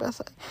not on your bad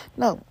side.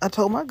 No, I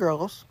told my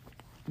girls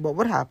what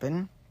would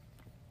happen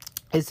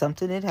is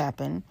something that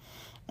happened,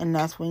 and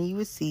that's when you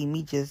would see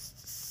me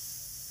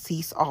just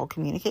cease all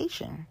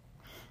communication.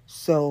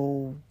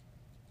 So,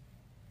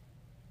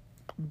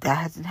 that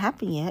hasn't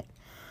happened yet.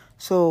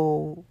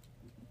 So,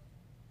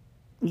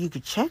 you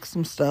could check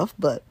some stuff,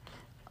 but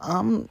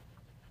I'm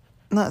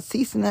not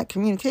ceasing that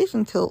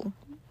communication until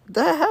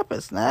that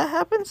happens.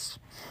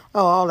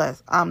 Oh, all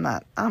that. I'm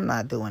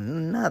not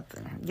doing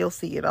nothing. You'll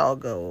see it all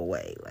go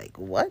away. Like,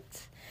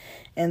 what?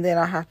 And then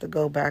I have to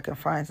go back and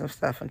find some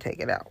stuff and take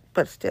it out.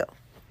 But still,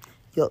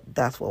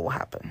 that's what will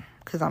happen.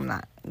 Because I'm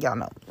not, y'all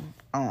know me.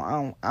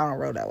 I don't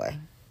roll that way.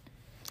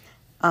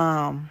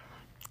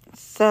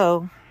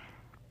 So,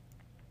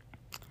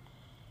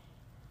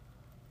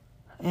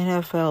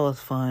 NFL is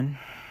fun.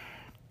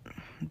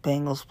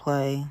 Bengals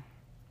play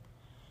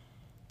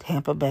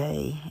Tampa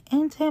Bay.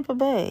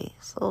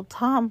 So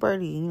Tom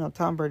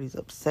Brady's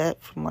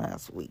upset from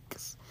last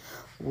week's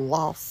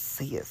loss.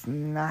 He is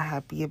not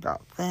happy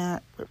about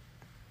that. But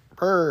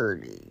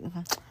Purdy.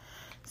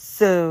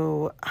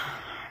 So,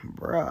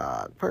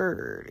 Brock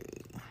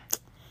Purdy.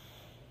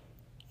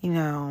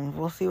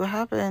 We'll see what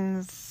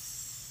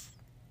happens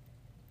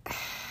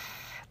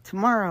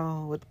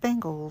tomorrow with the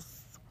Bengals.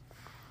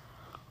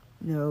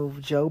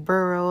 Joe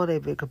Burrow,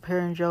 they've been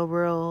comparing Joe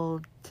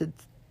Burrow to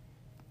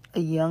a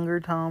younger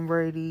Tom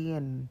Brady,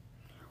 and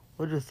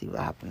we'll just see what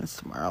happens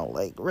tomorrow.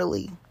 Like,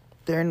 really,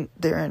 they're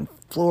in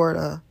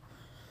Florida.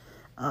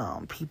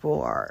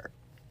 People are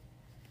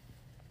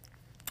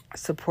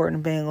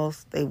supporting the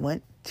Bengals. They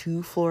went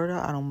to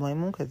Florida. I don't blame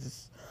them, because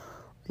it's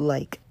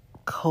like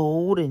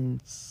cold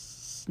and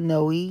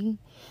snowy,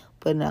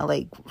 but not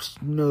like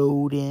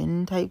snowed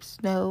in type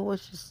snow.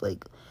 It's just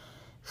like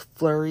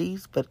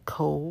flurries, but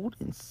cold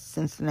in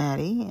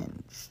Cincinnati,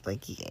 and just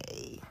like,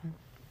 yay,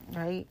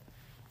 right?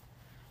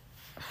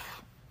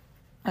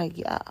 Like,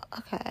 yeah,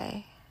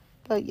 okay.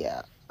 But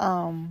yeah,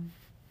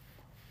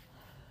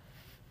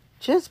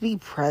 just be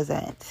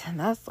present. And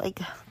that's like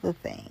the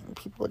thing.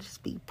 People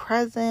just be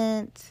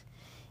present,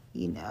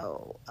 live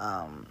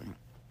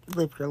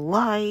your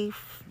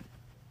life.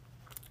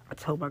 I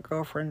told my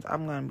girlfriends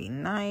I'm going to be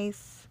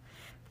nice.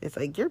 It's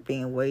like, you're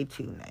being way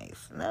too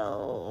nice.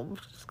 No, I'm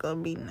just going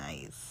to be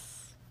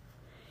nice.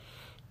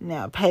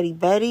 Now, petty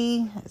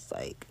Betty, it's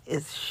like,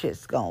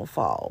 shit's going to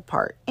fall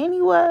apart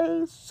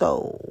anyway.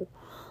 So,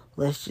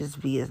 let's just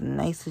be as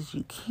nice as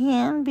you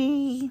can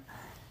be.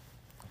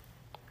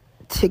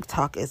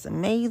 TikTok is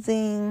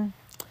amazing.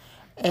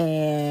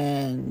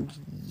 And,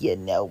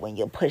 when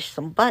you push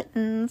some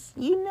buttons,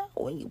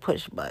 when you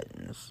push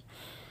buttons.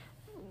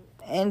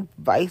 And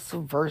vice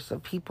versa.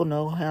 People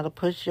know how to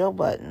push your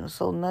buttons.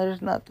 So,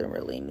 there's nothing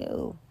really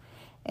new.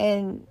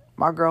 And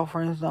My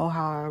girlfriends know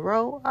how I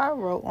wrote. I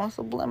wrote on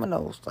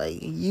subliminals. Like,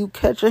 you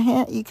catch a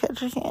hint, you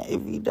catch a hint.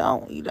 If you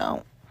don't, you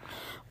don't.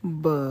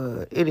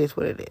 But it is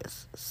what it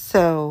is.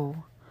 So,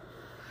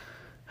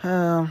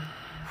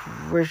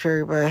 wish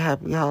everybody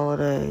happy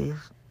holidays.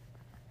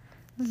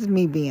 This is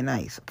me being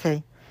nice,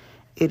 okay?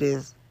 It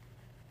is.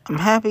 I'm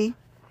happy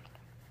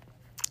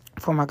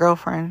for my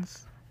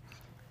girlfriends.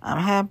 I'm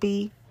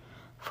happy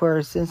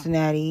for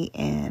Cincinnati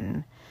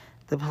and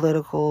the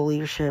political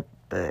leadership,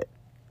 but,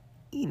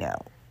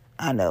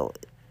 I know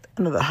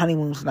the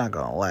honeymoon's not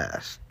going to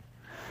last.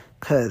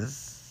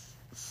 Because,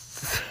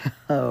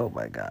 oh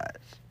my gosh.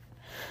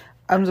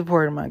 I'm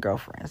supporting my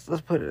girlfriends.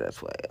 Let's put it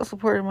this way. I'm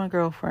supporting my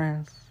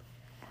girlfriends.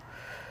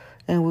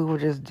 And we will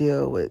just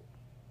deal with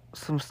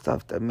some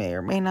stuff that may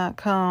or may not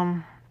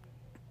come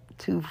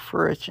to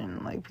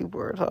fruition, like people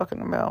are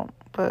talking about.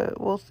 But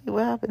we'll see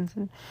what happens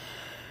in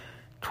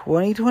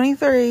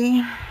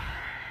 2023.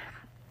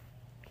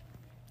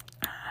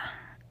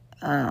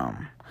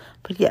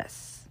 But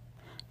yes,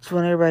 just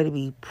want everybody to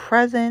be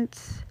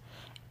present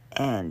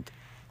and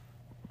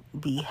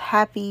be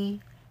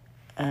happy,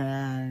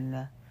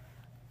 and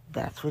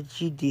that's what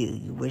you do.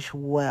 You wish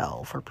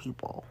well for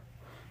people.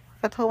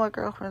 I told my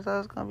girlfriends I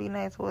was going to be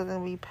nice. I wasn't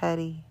going to be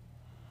petty.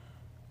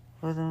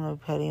 I wasn't going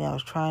to be petty. I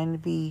was trying to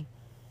be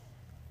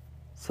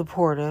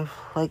supportive,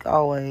 like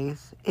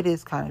always. It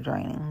is kind of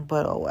draining,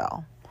 but oh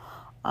well.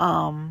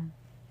 And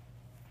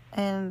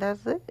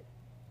that's it.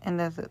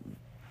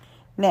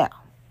 Now,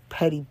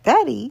 Petty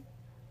Betty,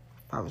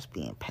 if I was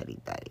being Petty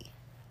Betty,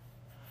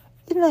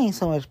 it's not even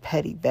so much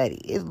Petty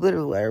Betty. It's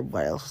literally what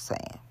everybody else is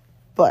saying.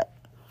 But,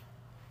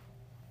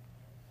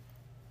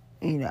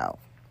 the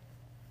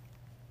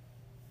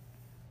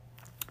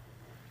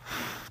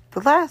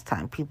last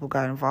time people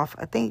got involved,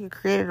 I think it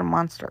created a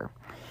monster.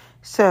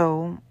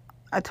 So,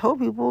 I told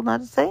people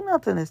not to say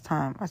nothing this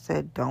time. I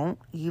said, don't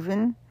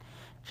even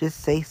just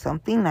say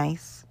something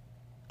nice.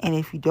 And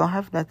if you don't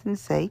have nothing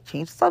to say,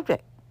 change the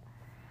subject.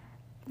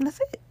 And that's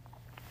it.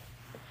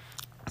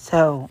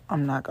 So,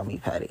 I'm not going to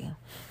be petty.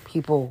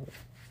 People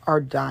are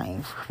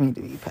dying for me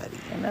to be petty.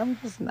 And I'm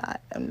just not.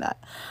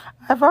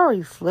 I've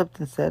already slipped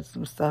and said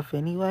some stuff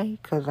anyway.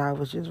 Because I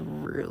was just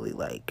really,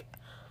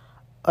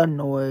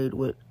 annoyed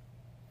with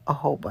a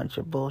whole bunch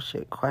of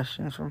bullshit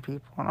questions from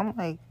people. And I'm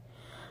like,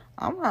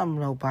 I'm not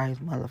nobody's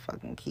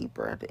motherfucking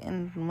keeper at the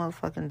end of the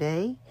motherfucking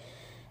day.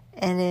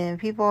 And then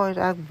people always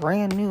act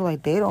brand new,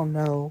 like they don't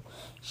know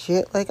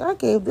shit. Like, I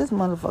gave this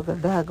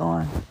motherfucker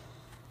daggone,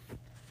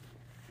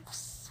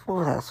 what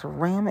was that,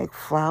 ceramic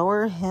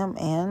flower, him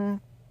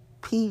and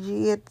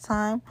PG at the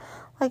time.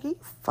 Like, are you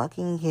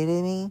fucking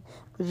kidding me?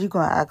 But you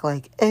gonna act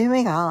like, oh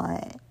my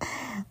god.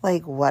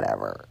 Like,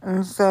 whatever.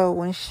 And so,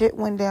 when shit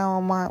went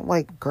down on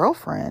my,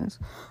 girlfriends,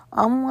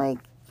 I'm like,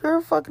 you're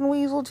a fucking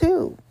weasel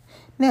too.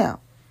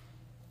 Now,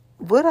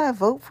 would I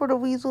vote for the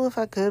weasel if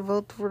I could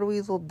vote for the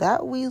weasel?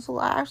 That weasel,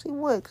 I actually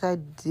would, because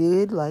I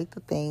did like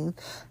the things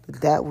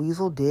that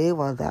weasel did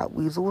while that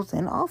weasel was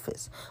in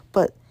office.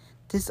 But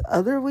this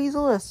other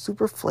weasel that's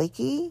super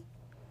flaky,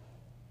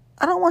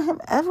 I don't want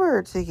him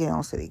ever to get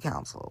on city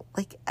council.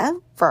 Like,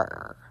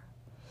 ever.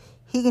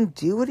 He can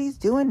do what he's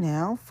doing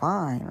now,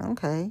 fine,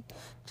 okay.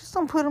 Just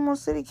don't put him on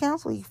city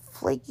council. He's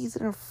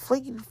a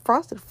flaky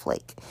frosted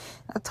flake.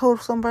 I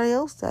told somebody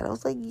else that. I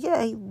was like,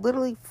 yeah, he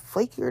literally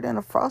flakier than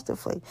a frosted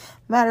flake.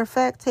 Matter of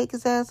fact, take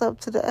his ass up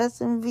to the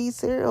SMV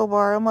cereal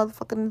bar in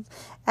motherfucking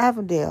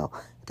Avondale.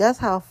 That's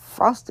how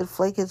frosted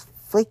flake his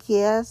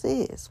flaky ass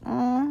is.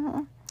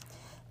 Mm-hmm.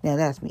 Now,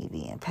 that's me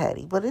being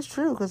petty. But it's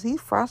true, because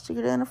he's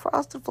frostier than a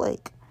frosted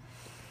flake.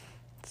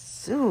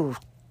 So,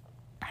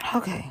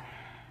 okay.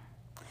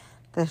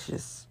 That's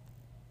just...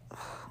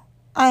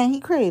 he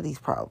created these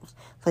problems.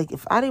 Like,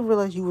 if I didn't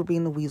realize you were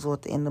being the weasel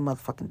at the end of the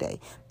motherfucking day,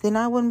 then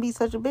I wouldn't be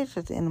such a bitch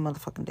at the end of the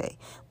motherfucking day.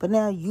 But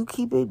now you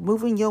keep it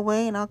moving your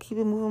way, and I'll keep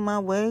it moving my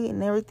way,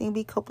 and everything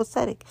be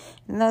copacetic.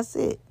 And that's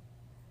it.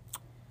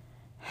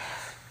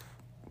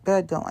 But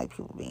I don't like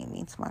people being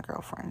mean to my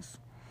girlfriends.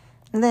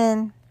 And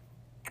then,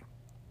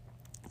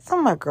 some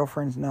of my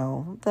girlfriends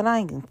know that I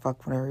ain't gonna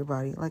fuck with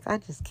everybody. Like, I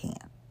just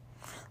can't.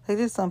 Like,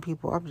 there's some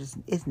people,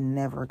 it's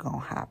never gonna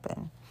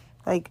happen.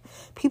 Like,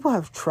 people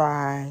have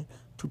tried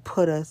to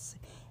put us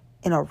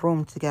in a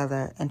room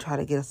together and try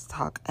to get us to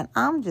talk. And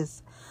I'm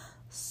just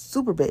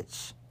super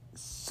bitch.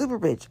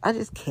 I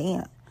just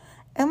can't.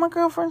 And my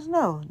girlfriends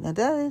know. Now,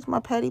 that is my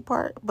petty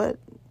part, but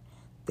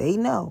they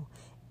know.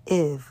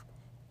 If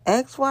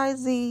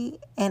XYZ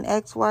and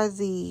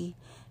XYZ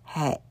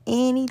had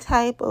any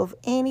type of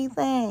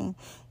anything,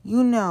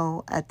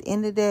 at the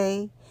end of the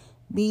day,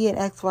 me and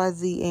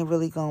XYZ ain't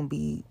really gonna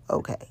be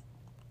okay.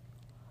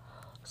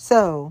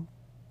 So,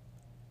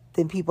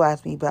 then people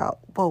ask me about,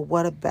 well,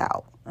 what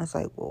about? And it's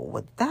like, well,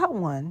 with that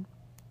one,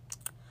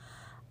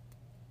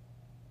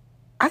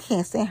 I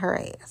can't stand her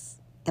ass.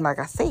 And like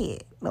I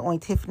said, the only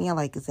Tiffany I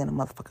like is in a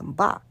motherfucking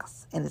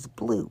box. And it's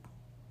blue.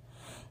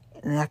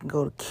 And then I can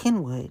go to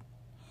Kenwood,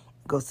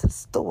 go to the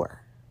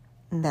store.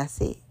 And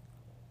that's it.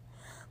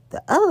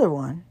 The other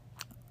one,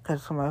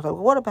 because somebody was like,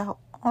 well, what about?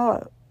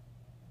 Oh,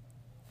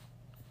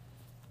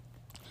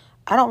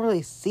 I don't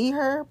really see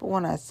her, but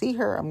when I see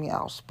her, I mean,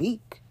 I'll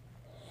speak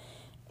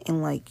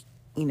and, like,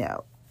 you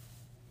know,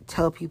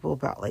 tell people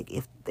about, like,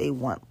 if they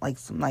want, like,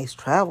 some nice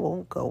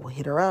travel, go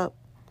hit her up.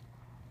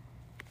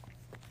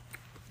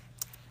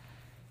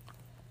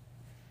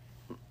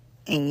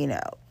 And, you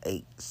know,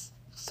 like,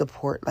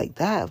 support like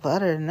that. But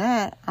other than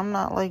that, I'm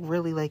not, like,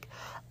 really, like,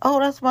 oh,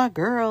 that's my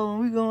girl,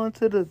 and we going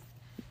to the...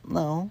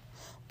 No.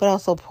 But I'll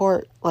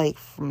support, like,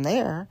 from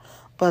there.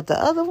 But the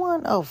other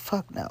one, oh,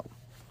 fuck no.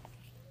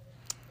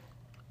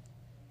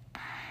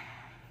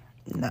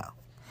 No.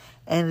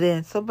 And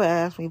then somebody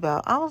asked me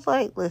about... I was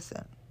like,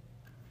 listen...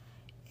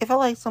 If I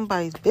like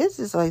somebody's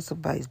business, I like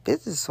somebody's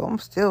business, so I'm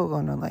still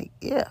gonna, like,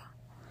 yeah.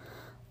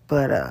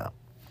 But,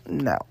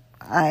 no.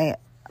 I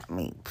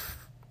mean,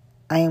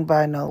 I ain't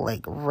buy no,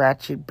 like,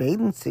 ratchet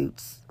bathing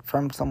suits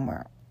from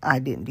somewhere. I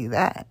didn't do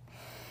that.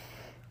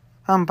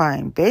 I'm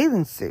buying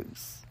bathing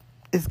suits.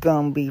 It's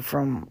gonna be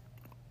from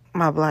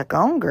my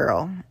black-owned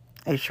girl,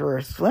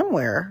 Ashura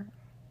Swimwear,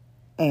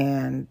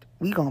 and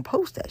we gonna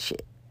post that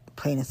shit.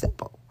 Plain and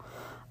simple.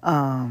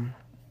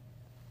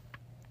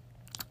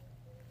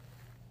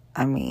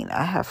 I mean,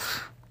 I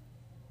have...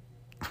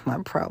 My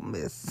problem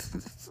is,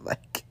 it's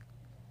like,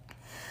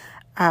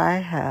 I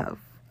have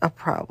a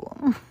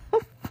problem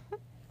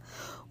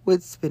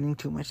with spending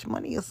too much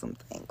money on some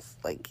things.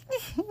 Like,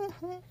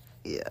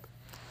 yeah.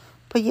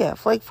 But yeah,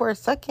 like, for a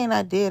second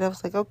I did. I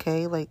was like,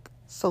 okay, like,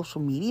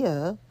 social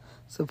media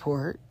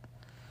support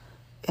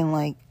and,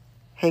 like,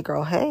 hey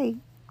girl, hey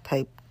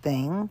type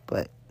thing.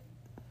 But,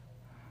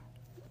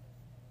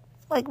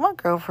 like, my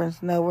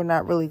girlfriends know we're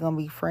not really gonna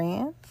be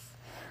friends.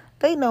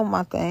 They know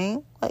my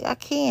thing. Like, I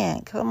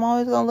can't. Because I'm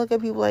always going to look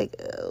at people like,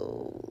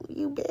 oh,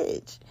 you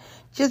bitch.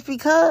 Just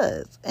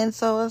because. And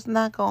so it's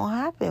not going to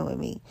happen with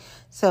me.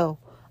 So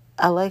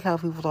I like how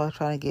people are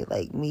trying to get,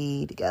 like,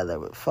 me together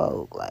with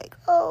folk. Like,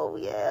 oh,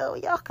 yeah,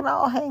 y'all can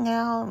all hang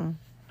out. And,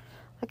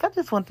 like, I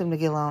just want them to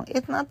get along.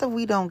 It's not that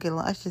we don't get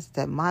along. It's just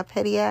that my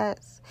petty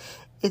ass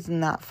is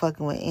not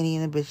fucking with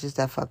any of the bitches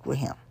that fuck with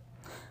him.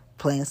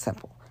 Plain and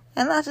simple.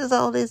 And that's just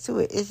all there is to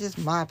it. It's just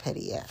my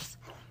petty ass.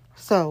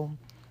 So...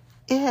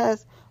 It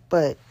has,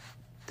 but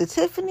the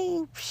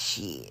Tiffany,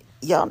 shit,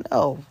 y'all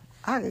know,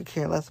 I could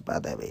care less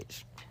about that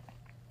bitch.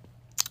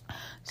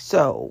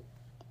 So,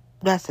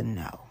 that's a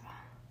no.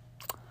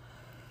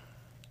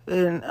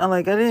 And,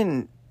 like, I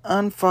didn't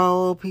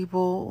unfollow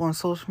people on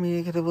social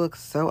media because it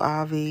looks so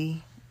obvious.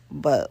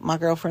 But my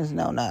girlfriends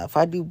know now. If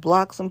I do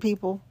block some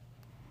people,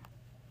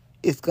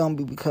 it's going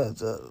to be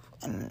because of,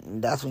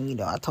 and that's when, you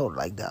know, I told her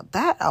like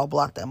that I'll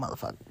block that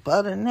motherfucker. But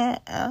other than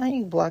that, I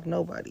ain't blocked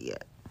nobody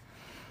yet.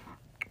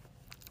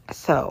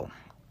 So,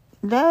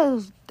 that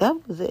was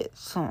it.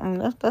 So, I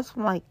mean, that's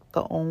like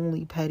the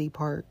only petty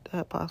part that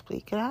I possibly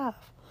could have.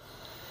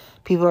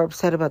 People are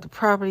upset about the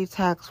property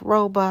tax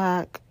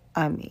rollback.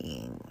 I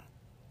mean,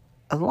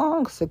 as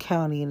long as the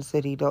county and the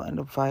city don't end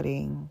up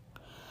fighting,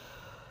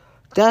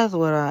 that's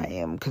what I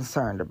am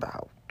concerned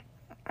about.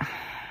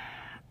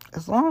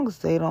 As long as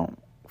they don't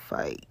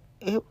fight,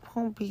 it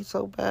won't be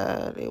so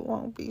bad. It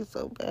won't be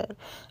so bad.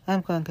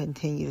 I'm going to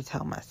continue to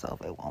tell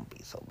myself it won't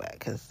be so bad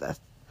because that's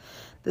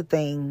the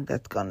thing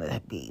that's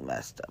gonna be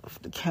messed up.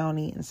 If the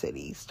county and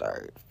city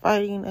start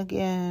fighting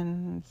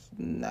again, it's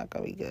not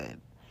gonna be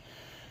good.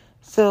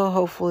 So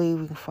hopefully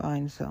we can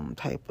find some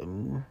type of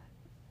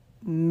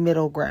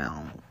middle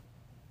ground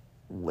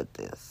with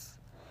this.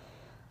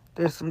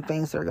 There's some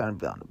things that are gonna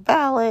be on the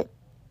ballot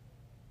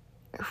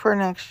for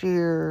next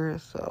year.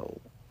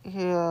 So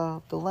yeah,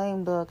 the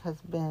lame duck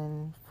has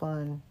been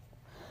fun,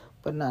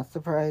 but not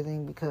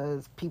surprising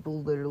because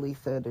people literally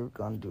said they were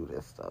going to do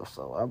this stuff.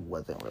 So I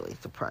wasn't really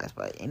surprised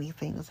by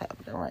anything that's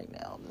happening right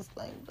now in this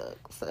lame duck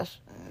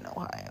session in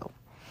Ohio.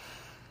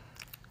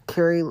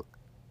 Carrie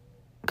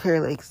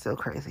Lake's still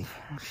crazy.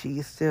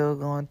 She's still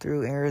going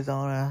through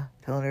Arizona,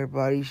 telling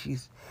everybody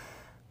she's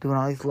doing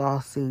all these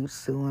lawsuits,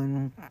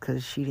 suing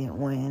because she didn't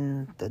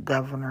win the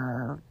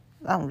governor.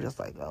 I'm just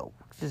like, oh,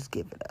 just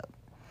give it up.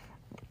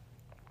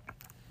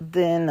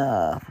 Then,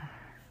 Trump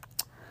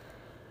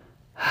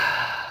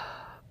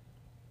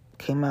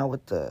came out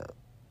with the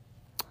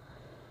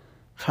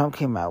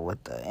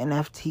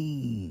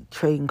NFT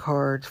trading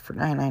cards for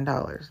 $99.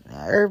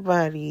 Now,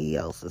 everybody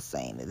else is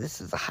saying that this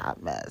is a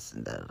hot mess.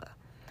 And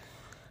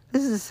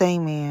this is the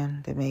same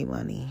man that made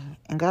money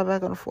and got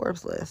back on the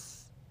Forbes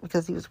list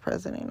because he was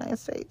president of the United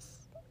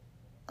States.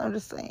 I'm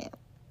just saying.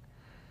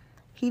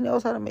 He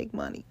knows how to make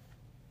money.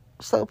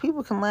 So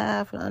people can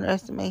laugh and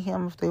underestimate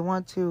him if they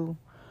want to.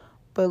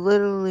 But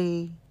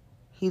literally,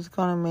 he's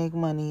going to make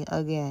money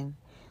again.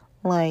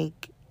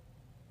 Like,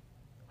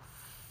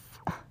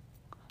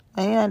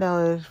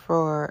 $99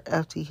 for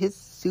FT. His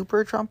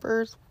super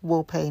Trumpers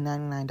will pay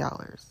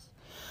 $99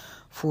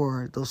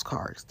 for those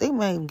cards. They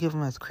may even give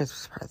him as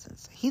Christmas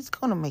presents. He's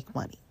going to make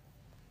money.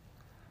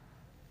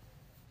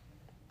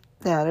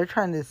 Now, they're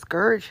trying to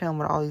discourage him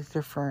with all these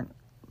different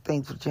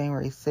things with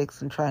January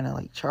 6th and trying to,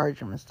 like, charge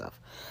him and stuff.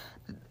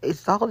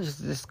 It's all just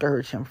to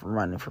discourage him from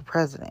running for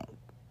president.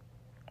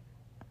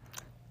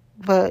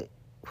 But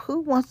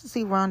who wants to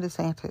see Ron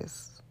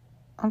DeSantis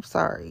I'm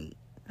sorry.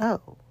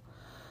 No.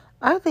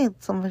 I think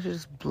somebody should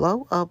just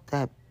blow up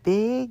that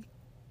big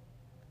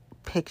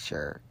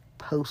picture,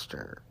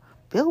 poster,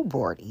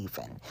 billboard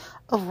even,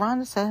 of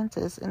Ron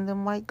DeSantis in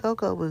them white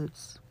go-go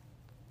boots.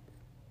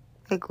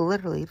 Like,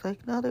 literally.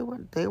 Like, no,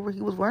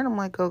 he was wearing them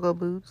like go-go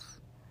boots.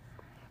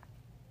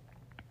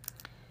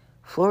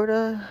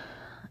 Florida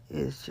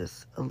is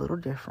just a little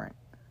different.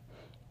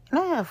 And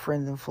I have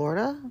friends in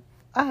Florida.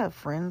 I have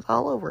friends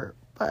all over.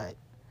 But,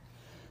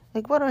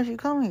 like, why don't you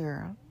come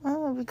here?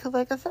 Because,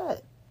 like I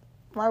said,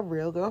 my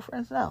real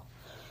girlfriends know.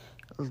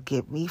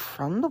 Get me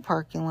from the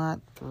parking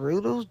lot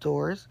through those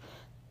doors.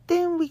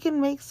 Then we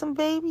can make some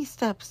baby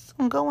steps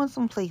and go in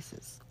some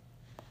places.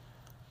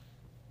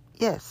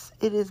 Yes,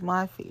 it is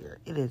my fear.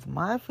 It is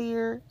my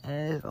fear, and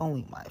it is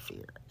only my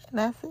fear. And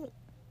that's it.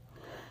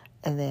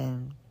 And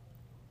then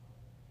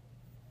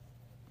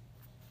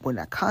when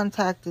I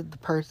contacted the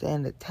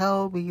person to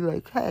tell me,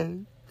 like, hey,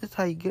 this is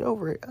how you get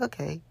over it.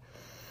 Okay.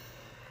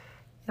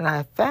 And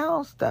I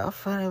found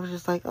stuff, and it was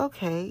just like,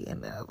 okay.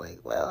 And I was like,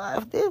 well, I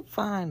did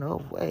find a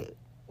way.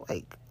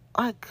 Like,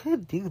 I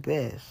could do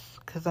this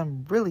because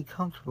I'm really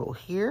comfortable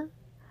here.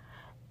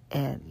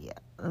 And, yeah.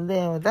 And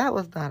then that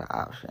was not an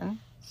option.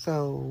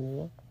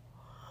 So,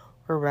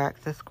 we're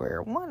back to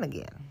square one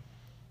again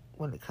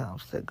when it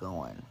comes to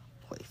going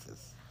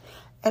places.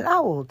 And I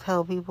will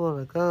tell people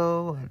to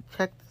go and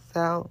check this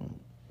out and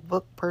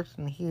book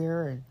person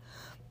here, and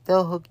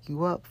they'll hook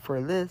you up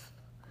for this.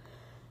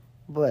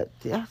 But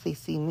to actually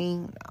see me,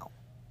 no.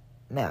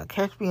 Now,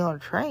 catch me on a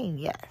train,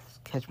 yes.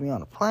 Catch me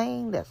on a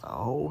plane, that's a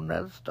whole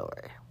nother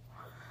story.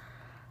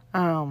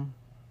 But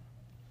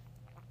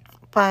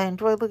I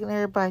enjoy looking at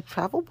everybody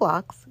travel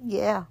blogs.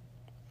 Yeah.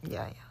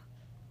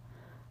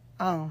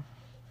 I'm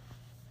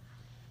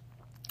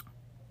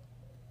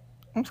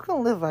just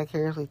gonna live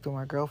vicariously through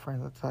my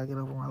girlfriends until I get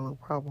over my little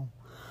problem.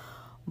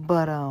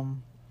 But,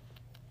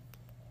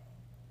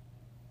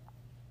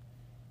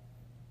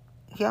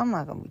 yeah, I'm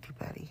not gonna be too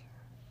petty.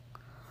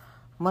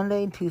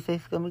 Monday and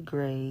Tuesday's gonna be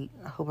great.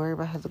 I hope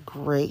everybody has a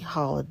great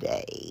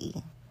holiday.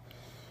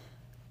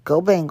 Go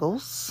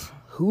Bengals.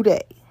 Who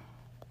dey?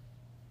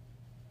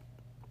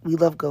 We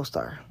love Ghost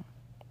Star.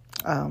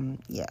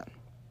 Yeah.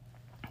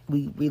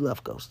 We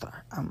love Ghost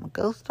Star. I'm a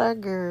Ghost Star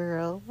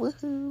girl.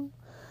 Woohoo.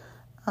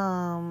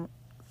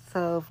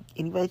 So if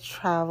anybody's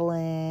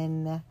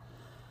traveling,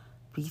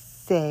 be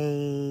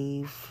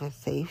safe.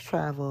 Safe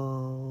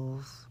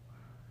travels.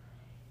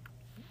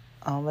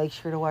 Make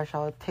sure to watch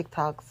all the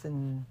TikToks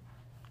and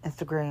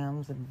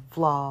Instagrams and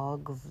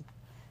vlogs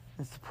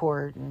and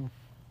support, and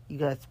you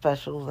got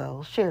specials,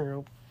 I'll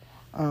share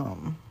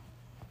them.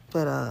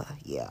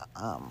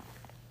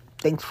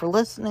 Thanks for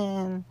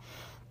listening.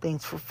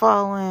 Thanks for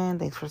following.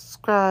 Thanks for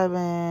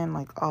subscribing.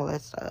 Like, all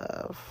that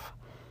stuff.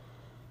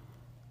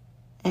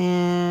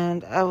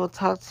 And I will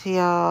talk to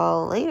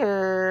y'all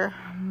later.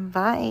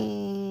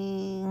 Bye.